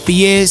the game for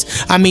years,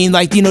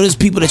 there's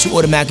people that you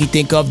automatically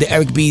think of, the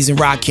Eric B's and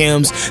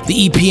Rakims,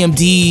 the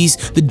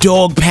EPMDs, the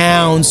Dog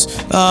Pounds,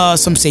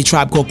 some say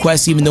Tribe Called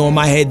Quest, even though in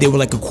my head they were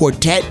like a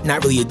quartet.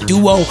 Not really a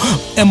duo.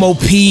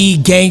 M.O.P.,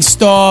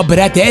 Gangstar, but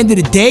at the end of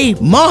the day,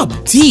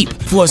 Mobb Deep,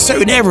 for a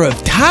certain era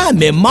of time,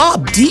 man,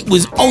 Mobb Deep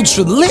was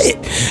ultra lit.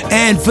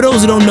 And for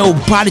those who don't know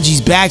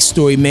Prodigy's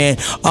backstory, man,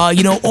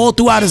 all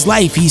throughout his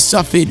life, he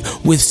suffered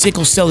with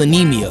sickle cell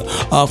anemia.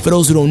 For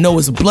those who don't know,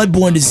 it's a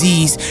bloodborne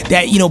disease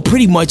that,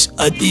 pretty much,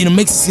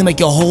 makes it seem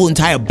like your whole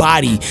entire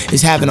body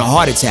is having a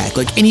heart attack.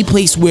 Like any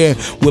place where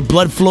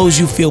blood flows,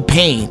 you feel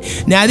pain.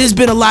 Now, there's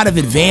been a lot of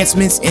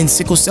advancements in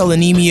sickle cell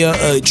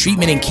anemia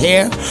treatment and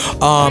care.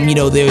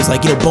 There's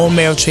bone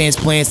marrow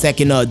transplants that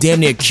can damn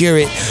near cure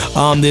it.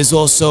 There's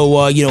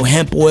also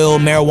hemp oil,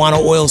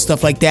 marijuana oil,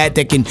 stuff like that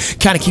can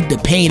kind of keep the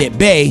pain at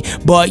bay.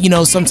 But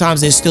sometimes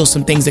there's still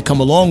some things that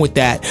come along with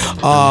that.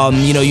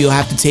 You'll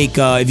have to take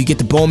if you get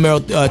the bone marrow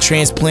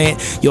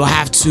transplant, you'll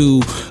have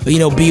to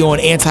be on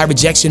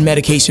anti-rejection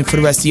medication for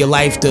the rest of your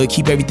life to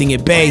keep everything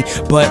at bay.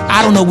 But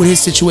I don't know what his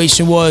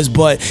situation was,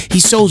 but he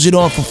soldiered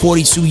on for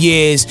 42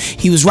 years.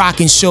 He was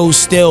rocking shows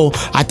still.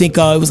 I think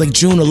it was like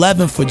June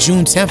 11th or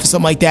June 10th or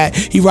something like that.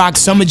 He rocked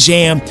Summer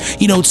Jam,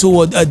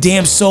 to a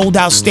damn sold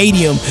out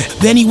stadium.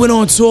 Then he went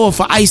on tour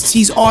for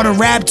Ice-T's Art of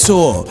Rap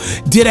tour,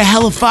 did a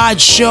hellified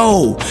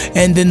show,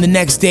 and then the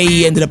next day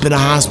he ended up in a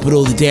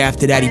hospital. The day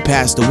after that he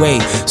passed away.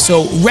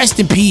 So rest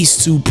in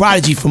peace to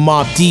Prodigy from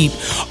Mobb Deep.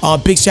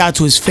 Big shout out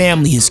to his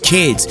family, his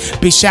kids.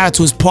 Big shout out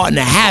to his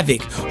partner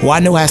Havoc, who I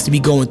know has to be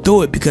going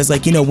through it because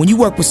when you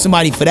work with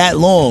somebody for that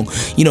long,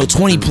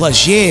 20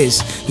 plus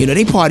years,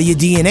 they part of your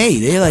DNA.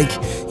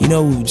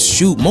 They're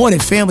shoot, more than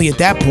family at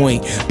that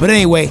point. But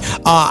anyway,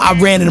 I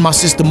ran into my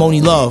sister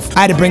Moni Love.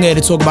 I had to bring her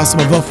to talk about some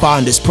of her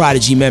fondest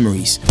Prodigy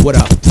memories. What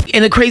up?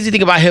 And the crazy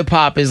thing about hip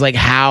hop is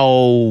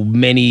how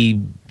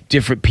many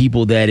different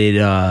people that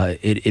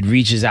it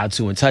reaches out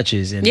to and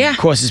touches and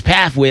crosses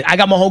path with. I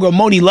got my homegirl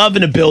Moni Love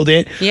in the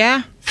building.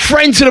 Yeah.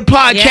 Friend to the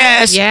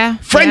podcast. Yeah.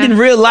 Friend in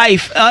real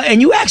life.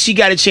 And you actually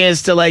got a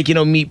chance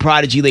to meet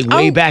Prodigy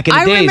way back in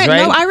the days, right?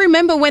 No, I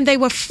remember when they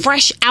were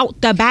fresh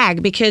out the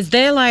bag because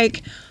they're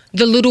like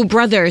the little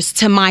brothers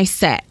to my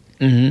set.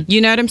 Mm-hmm. You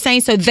know what I'm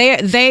saying? So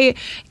they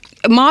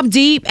Mobb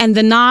Deep and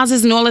the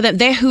Nas's and all of that,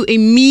 they're who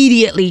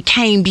immediately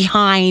came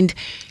behind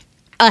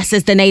us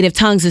as the native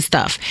tongues and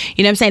stuff.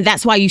 You know what I'm saying?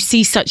 That's why you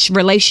see such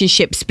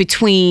relationships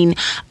between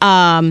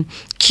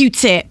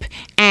Q-Tip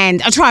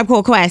and A Tribe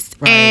Called Quest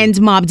and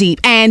Mobb Deep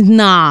and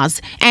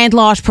Nas and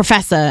Large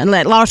Professor. And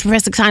Large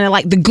Professor kind of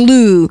like the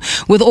glue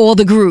with all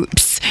the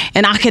groups.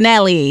 And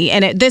Akinelli.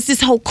 And there's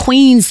this whole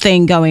Queens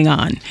thing going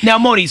on. Now,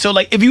 Moni, so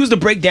if you was to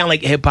break down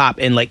hip-hop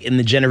and in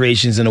the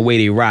generations and the way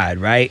they ride,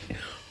 right?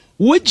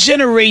 What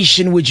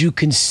generation would you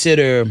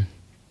consider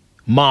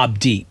Mobb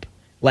Deep?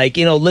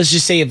 Let's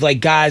just say if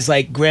guys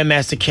like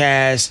Grandmaster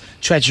Caz,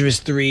 Treacherous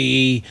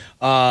 3,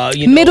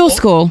 middle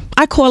school.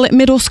 I call it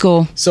middle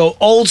school. So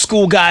old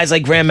school guys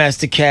like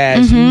Grandmaster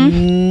Caz.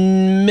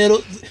 Mm-hmm.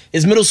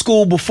 Middle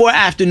school before or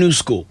after new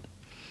school?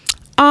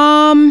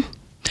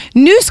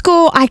 New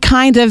school, I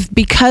kind of,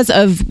 because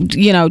of,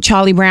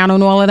 Charlie Brown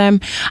and all of them,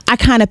 I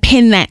kind of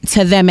pin that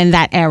to them in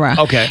that era.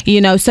 Okay.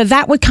 So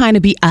that would kind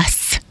of be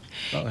us,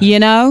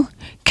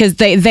 because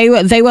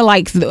they were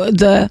like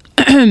the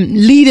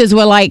leaders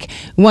were like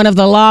one of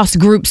the last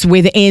groups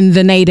within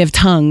the native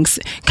tongues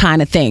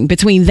kind of thing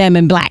between them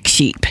and Black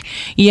Sheep,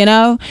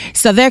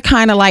 so they're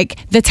kind of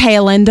like the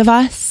tail end of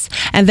us,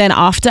 and then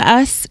after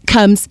us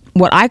comes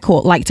what I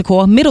like to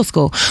call middle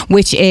school,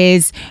 which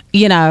is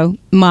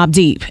Mobb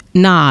Deep,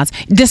 Nas,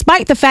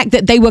 despite the fact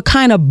that they were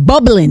kind of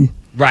bubbling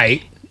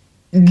right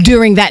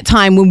during that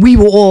time when we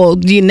were all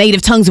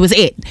Native Tongues was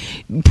it.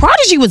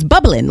 Prodigy was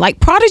bubbling. Like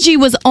Prodigy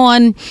was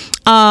on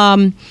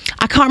I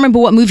can't remember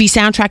what movie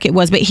soundtrack it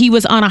was, but he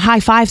was on a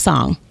High Five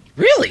song.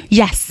 Really?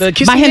 Yes. The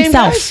Kiss by the Game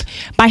himself. guys?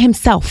 By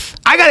himself.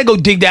 I gotta go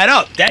dig that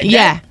up.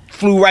 That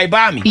flew right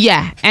by me.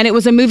 Yeah, and it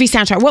was a movie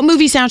soundtrack. What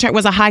movie soundtrack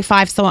was a High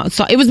Five song?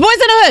 It was Boys in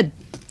the Hood.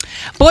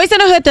 Boys in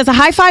the Hood, there's a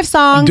High Five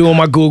song. I'm doing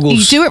my Googles.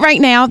 You do it right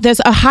now. There's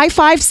a High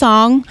Five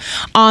song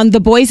on the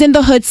Boys in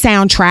the Hood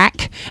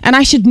soundtrack. And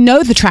I should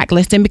know the track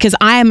listing because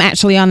I am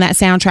actually on that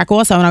soundtrack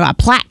also. And I got a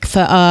plaque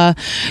for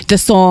the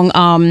song.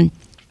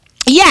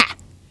 Yeah,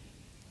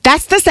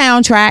 that's the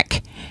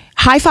soundtrack.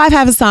 High Five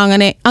have a song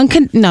on it.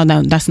 No,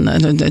 that's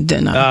not. No.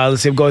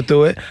 Let's see, I'm going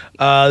through it.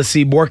 Let's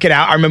see, Work It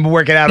Out. I remember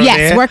Work It Out on there.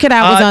 Yes, Work It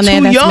Out was on there.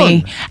 Too That's Young.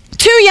 me.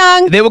 Too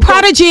Young. They were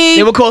Prodigy.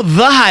 They were called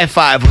The High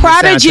Five.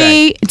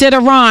 Prodigy did a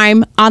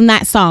rhyme on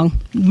that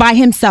song by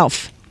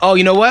himself. Oh,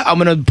 you know what? I'm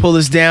going to pull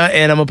this down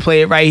and I'm going to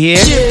play it right here.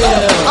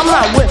 I'm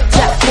not with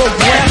that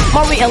program.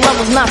 My reading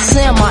level's not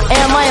Sam, I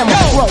am a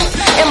pro.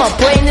 And my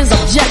brain is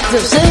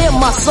objective. So here,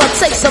 my son,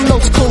 take some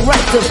notes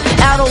corrective.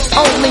 Adults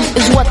only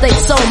is what they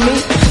told me.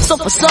 So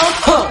for some,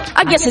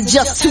 I guess it's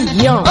just too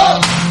young.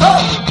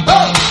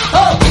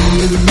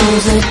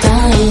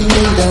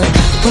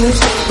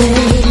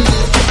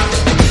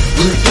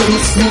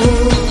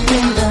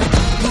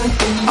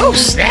 Oh,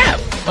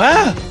 snap.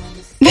 Wow.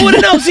 Who would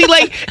have known? See,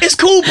 like, it's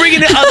cool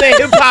bringing in other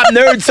hip hop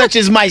nerds such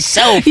as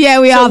myself.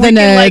 Yeah, we are the can,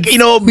 nerds. Like,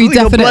 we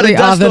definitely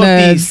are the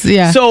nerds.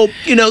 Yeah. So,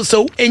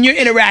 so in your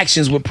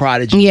interactions with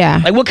Prodigy,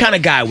 like, what kind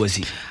of guy was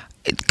he?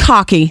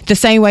 Cocky, the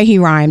same way he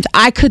rhymed.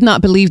 I could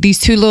not believe these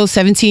two little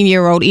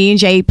 17-year-old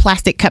E&J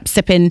plastic cup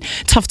sipping,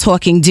 tough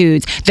talking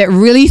dudes that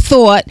really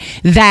thought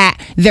that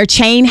their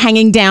chain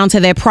hanging down to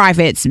their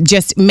privates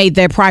just made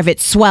their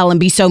privates swell and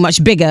be so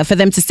much bigger for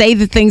them to say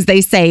the things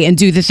they say and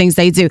do the things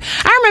they do.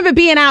 I remember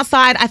being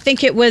outside, I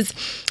think it was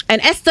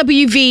an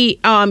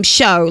SWV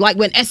show, like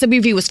when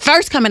SWV was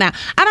first coming out.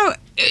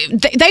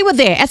 They were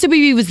there.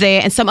 SWV was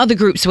there and some other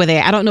groups were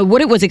there. I don't know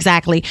what it was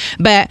exactly,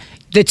 but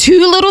the two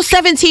little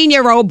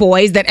 17-year-old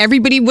boys that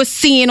everybody was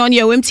seeing on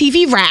Yo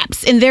MTV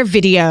Raps in their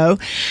video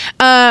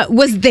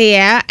was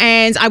there.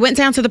 And I went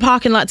down to the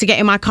parking lot to get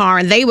in my car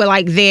and they were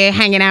like there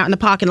hanging out in the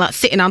parking lot,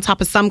 sitting on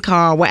top of some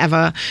car or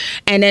whatever.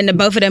 And then the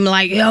both of them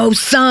like, yo,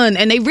 son.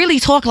 And they really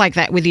talk like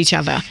that with each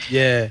other.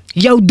 Yeah.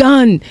 Yo,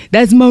 Dunn.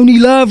 That's Moni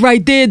Love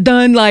right there,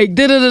 Dunn. Like,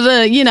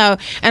 da-da-da-da,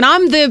 And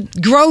I'm the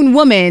grown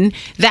woman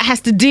that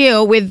has to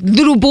deal with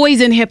little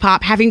boys in hip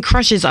hop having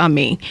crushes on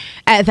me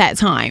at that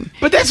time.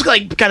 But that's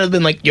like kind of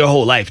been like your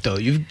whole life, though.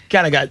 You've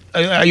kind of got.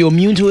 Are you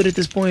immune to it at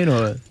this point,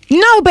 or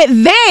no? But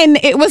then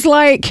it was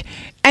like,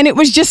 and it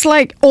was just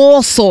like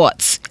all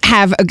sorts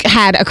had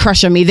a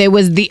crush on me. There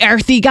was the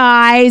earthy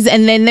guys,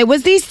 and then there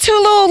was these two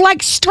little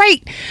like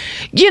straight,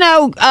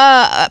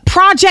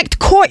 Project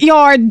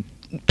Courtyard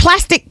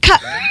plastic cup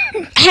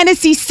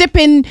Hennessy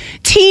sipping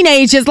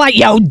teenagers like,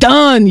 yo,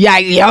 Dunn, yeah,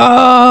 yo.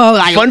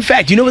 Like, fun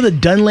fact, you know where the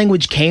Dunn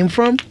language came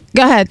from?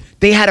 Go ahead.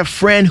 They had a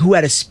friend who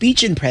had a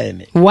speech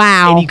impediment.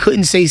 Wow. And he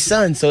couldn't say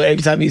son, so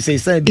every time he say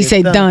son, he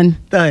say Dunn.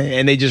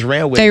 And they just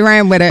ran with it. They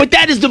ran with it. But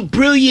that is the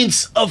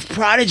brilliance of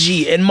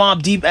Prodigy and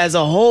Mobb Deep as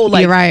a whole.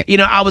 Like, you're right.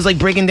 I was like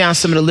breaking down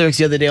some of the lyrics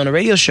the other day on the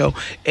radio show,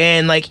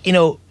 and like,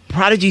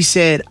 Prodigy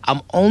said,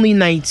 "I'm only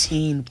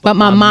 19, but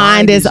my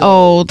mind is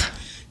old."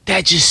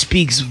 That just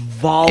speaks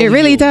volumes. It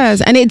really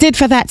does. And it did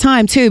for that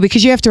time too,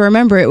 because you have to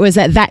remember it was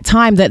at that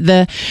time that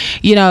the,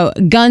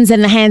 guns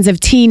in the hands of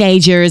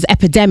teenagers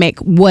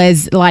epidemic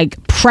was like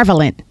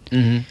prevalent.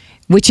 Mm-hmm.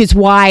 Which is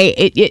why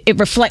it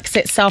reflects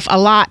itself a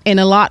lot in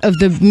a lot of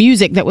the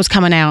music that was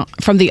coming out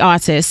from the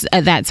artists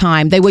at that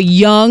time. They were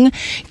young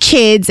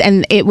kids,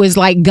 and it was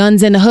like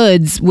Guns in the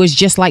Hoods was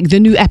just like the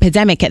new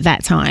epidemic at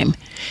that time.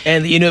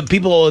 And,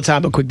 people all the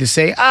time are quick to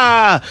say,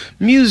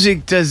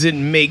 music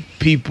doesn't make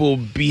people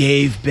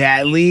behave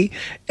badly.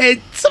 And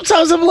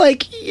sometimes I'm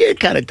like, yeah, it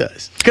kind of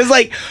does. Because,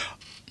 like,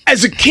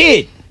 as a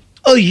kid,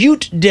 a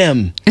youth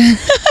dem,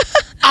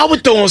 I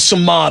would throw on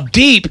some Mobb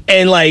Deep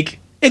and, like,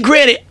 and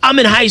granted, I'm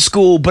in high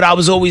school, but I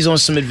was always on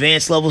some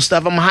advanced level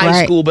stuff. I'm in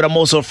high school, but I'm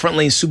also a front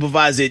lane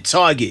supervisor at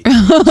Target.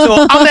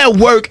 So I'm at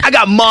work. I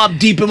got Mobb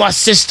Deep in my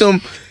system.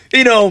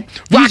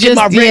 Rocking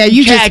my red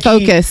khaki. Just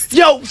focused.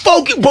 Yo,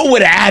 focus, but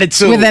with an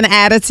attitude. With an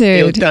attitude.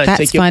 Yo, Dunn,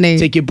 that's funny.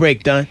 Take your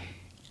break, Dunn.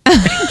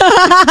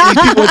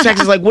 People in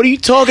Texas like, what are you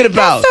talking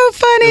about? That's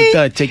so funny. Yo,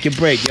 Dunn, take your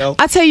break, yo.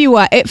 I'll tell you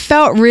what, it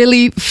felt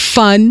really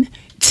fun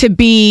to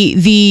be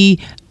the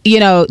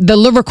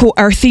lyrical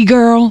earthy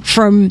girl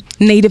from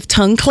Native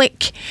Tongue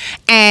Clique,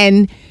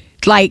 and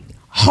like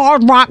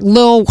hard rock,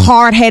 little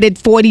hard-headed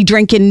 40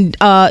 drinking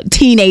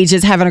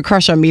teenagers having a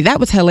crush on me.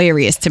 That was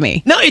hilarious to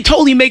me. No, it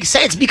totally makes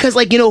sense because,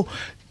 like,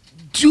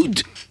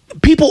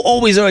 people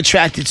always are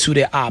attracted to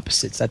their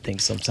opposites, I think,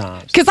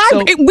 sometimes. Because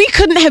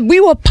we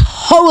were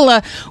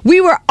polar.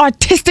 We were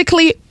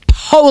artistically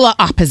polar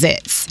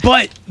opposites.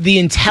 But the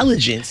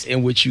intelligence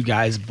in which you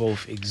guys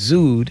both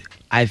exude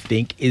I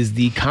think, is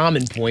the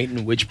common point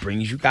in which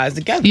brings you guys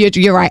together.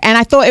 You're right. And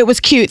I thought it was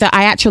cute that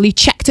I actually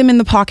checked them in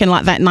the parking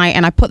lot that night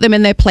and I put them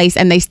in their place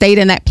and they stayed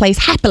in that place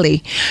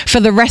happily for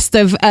the rest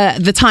of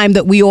the time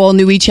that we all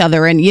knew each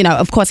other. And, you know,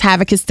 of course,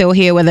 Havoc is still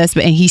here with us,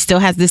 and he still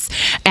has this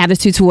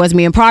attitude towards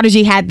me. And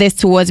Prodigy had this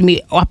towards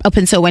me up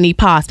until when he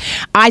passed.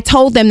 I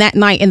told them that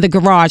night in the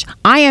garage,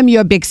 I am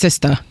your big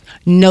sister.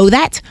 Know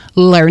that,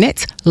 learn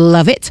it,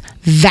 love it.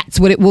 That's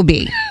what it will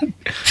be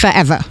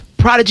forever.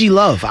 Prodigy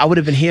love. I would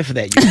have been here for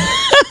that.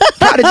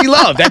 Prodigy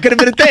love. That could have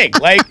been a thing.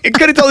 Like, it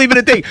could have totally been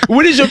a thing.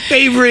 What is your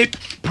favorite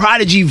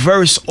Prodigy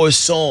verse or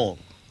song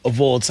of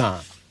all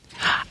time?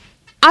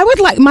 I would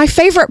like my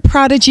favorite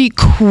Prodigy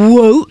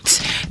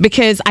quote,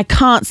 because I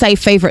can't say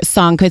favorite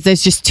song because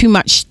there's just too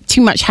much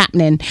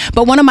happening.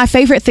 But one of my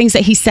favorite things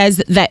that he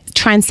says that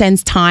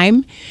transcends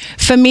time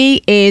for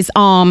me is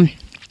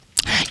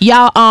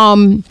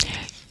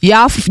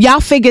Y'all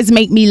figures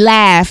make me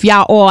laugh.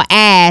 Y'all all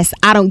ass.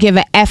 I don't give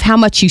a F how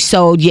much you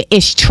sold. Your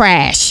ish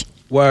trash.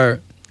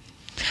 Word.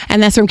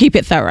 And that's from Keep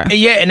It Thorough.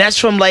 Yeah, and that's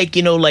from like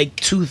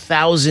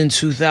 2000,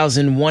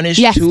 2001-ish,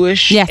 Yes.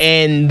 2-ish. Yes.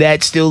 And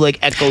that still like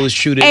echoes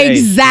true today.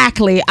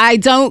 Exactly. I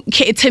don't.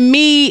 To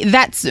me,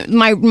 that's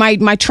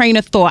my train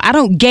of thought. I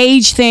don't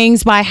gauge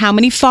things by how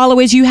many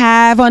followers you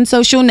have on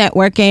social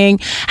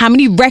networking, how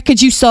many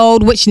records you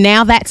sold, which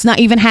now that's not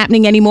even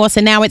happening anymore.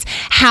 So now it's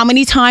how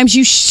many times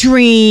you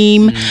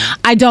stream.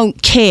 I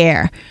don't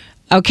care.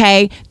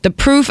 Okay. The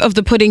proof of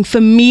the pudding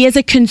for me as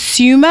a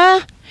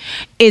consumer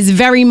is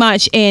very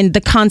much in the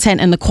content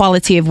and the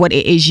quality of what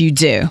it is you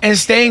do. And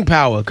staying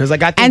power, because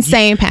like I think And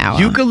staying power.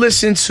 You could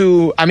listen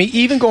to, I mean,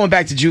 even going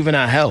back to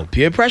Juvenile Hell,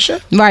 Peer Pressure.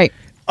 Right.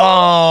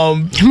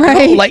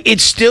 Right. Like it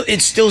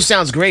still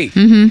sounds great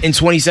in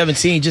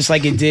 2017, just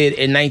like it did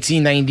in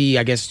 1990,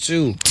 I guess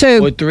two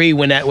or three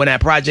when that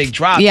project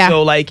dropped. Yeah.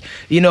 So like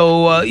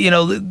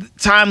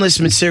timeless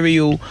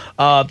material.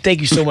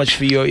 Thank you so much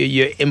for your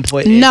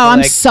input. No,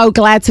 I'm so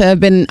glad to have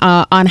been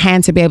on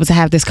hand to be able to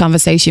have this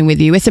conversation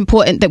with you. It's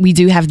important that we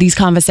do have these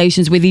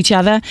conversations with each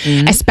other,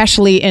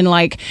 especially in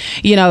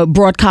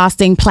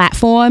broadcasting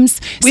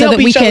platforms, We help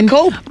each other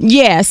cope.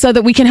 Yeah, so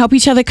that we can help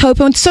each other cope,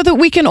 and so that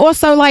we can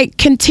also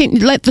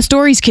let the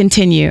stories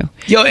continue.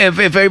 Yo, if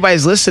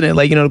everybody's listening,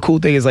 the cool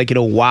thing is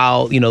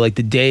while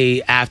the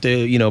day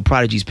after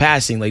Prodigy's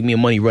passing, like me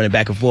and Money running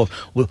back and forth.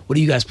 What are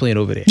you guys playing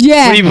over there?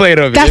 Yeah, what are you playing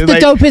over that's there?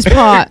 the dopest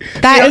part.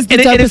 That is the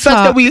dopest and it sucks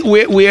part.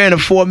 that we're in a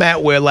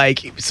format where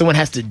someone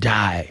has to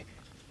die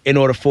in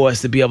order for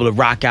us to be able to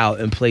rock out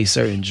and play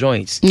certain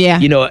joints. Yeah,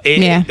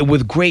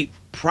 with great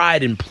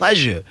pride and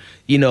pleasure.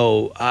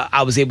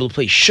 I was able to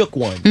play Shook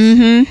Ones.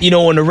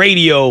 On the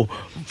radio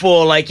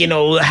for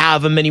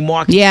however many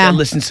markets that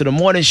listen to the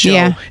morning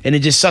show, and it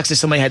just sucks that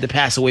somebody had to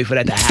pass away for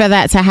that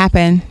to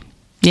happen.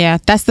 Yeah,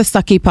 that's the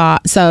sucky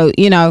part. So,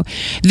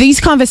 these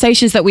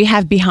conversations that we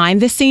have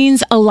behind the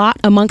scenes a lot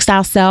amongst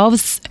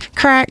ourselves,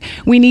 correct?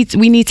 We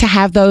need to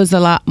have those a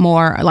lot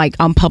more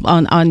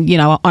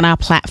on our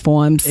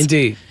platforms.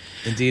 Indeed.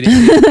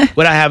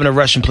 Without having to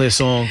rush and play a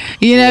song.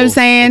 You know what I'm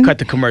saying? Cut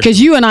the commercial.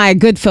 Because you and I are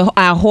good for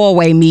our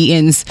hallway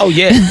meetings. Oh,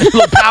 yeah.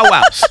 Little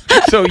powwows.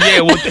 So, yeah.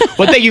 Well,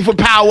 thank you for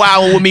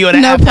powwowing with me on the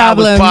No After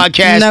problem. Hours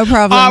podcast. No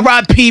problem.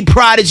 R.I.P.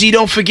 Prodigy.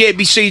 Don't forget,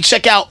 be sure you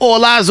check out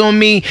All Eyes on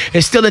Me.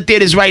 It's still in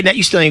theaters right now.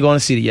 You still ain't going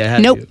to see it yet,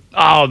 have Nope. you?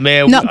 Oh,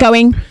 man. Not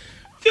going.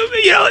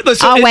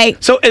 Listen, I'll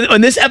wait. So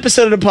on this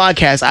episode of the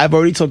podcast, I've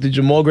already talked to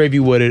Jamal Gravy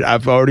Woodard.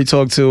 I've already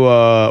talked to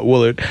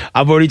Willard.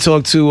 I've already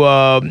talked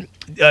to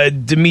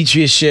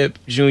Demetrius Shipp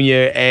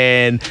Jr.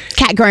 and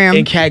Cat Graham.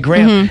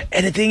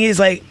 And the thing is,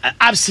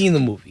 I've seen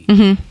the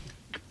movie.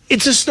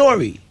 It's a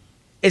story.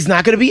 It's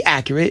not going to be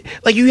accurate.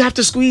 You have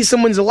to squeeze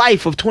someone's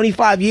life of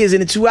 25 years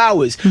into 2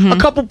 hours. A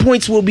couple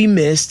points will be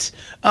missed.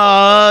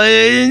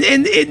 And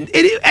at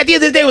the end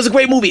of the day, it was a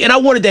great movie, and I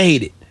wanted to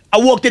hate it. I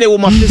walked in there with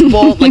my fist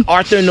ball, like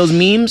Arthur in those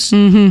memes,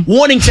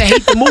 wanting to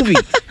hate the movie.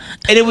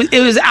 And it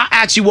was. I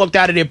actually walked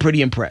out of there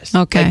pretty impressed.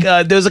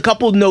 Okay. There's a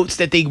couple notes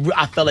that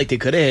I felt like they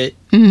could have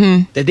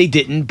hit that they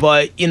didn't.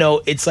 But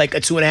it's like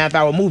a 2.5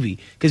 hour movie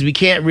because we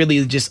can't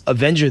really just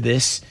Avenger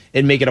this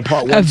and make it a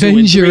part 1, 2,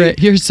 and 3.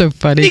 You're so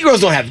funny.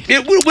 Negroes don't have. We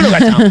don't got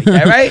time for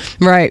that, right?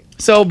 Right.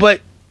 So,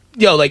 but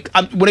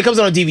when it comes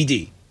out on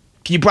DVD,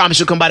 can you promise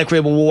you'll come by the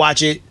crib and we'll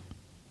watch it?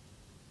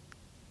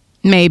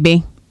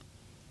 Maybe.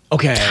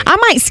 Okay. I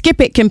might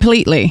skip it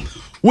completely.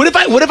 What if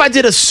I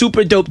did a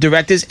super dope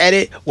director's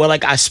edit where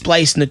I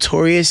spliced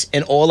Notorious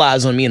and All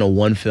Eyes on Me in a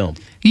one film?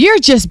 You're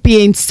just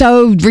being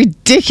so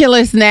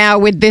ridiculous now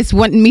with this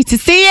wanting me to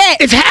see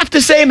it. It's half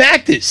the same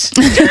actors.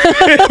 We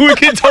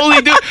can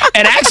totally do.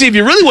 And actually, if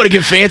you really want to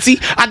get fancy,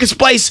 I could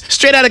splice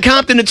Straight Outta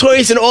Compton,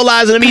 Notorious, and All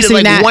Eyes on Me in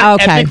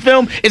one epic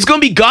film. It's gonna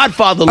be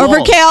Godfather long.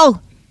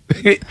 Overkill.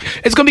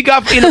 It's gonna be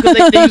Godfather because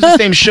they use the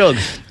same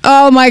Suge.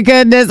 Oh my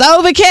goodness.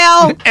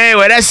 Overkill.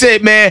 Anyway, that's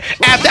it, man.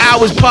 After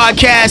Hours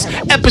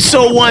Podcast,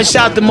 episode 1.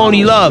 Shout out to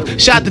Moni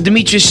Love. Shout out to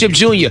Demetrius Shipp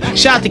Jr.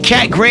 Shout out to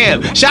Cat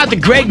Graham. Shout out to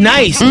Greg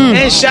Nice.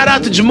 And shout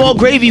out to Jamal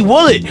Gravy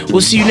Woolard.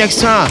 We'll see you next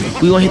time.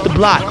 We gonna hit the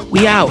block.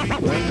 We out.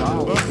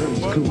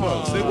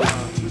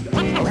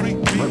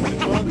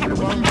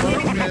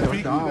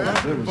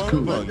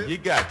 You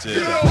got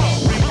to.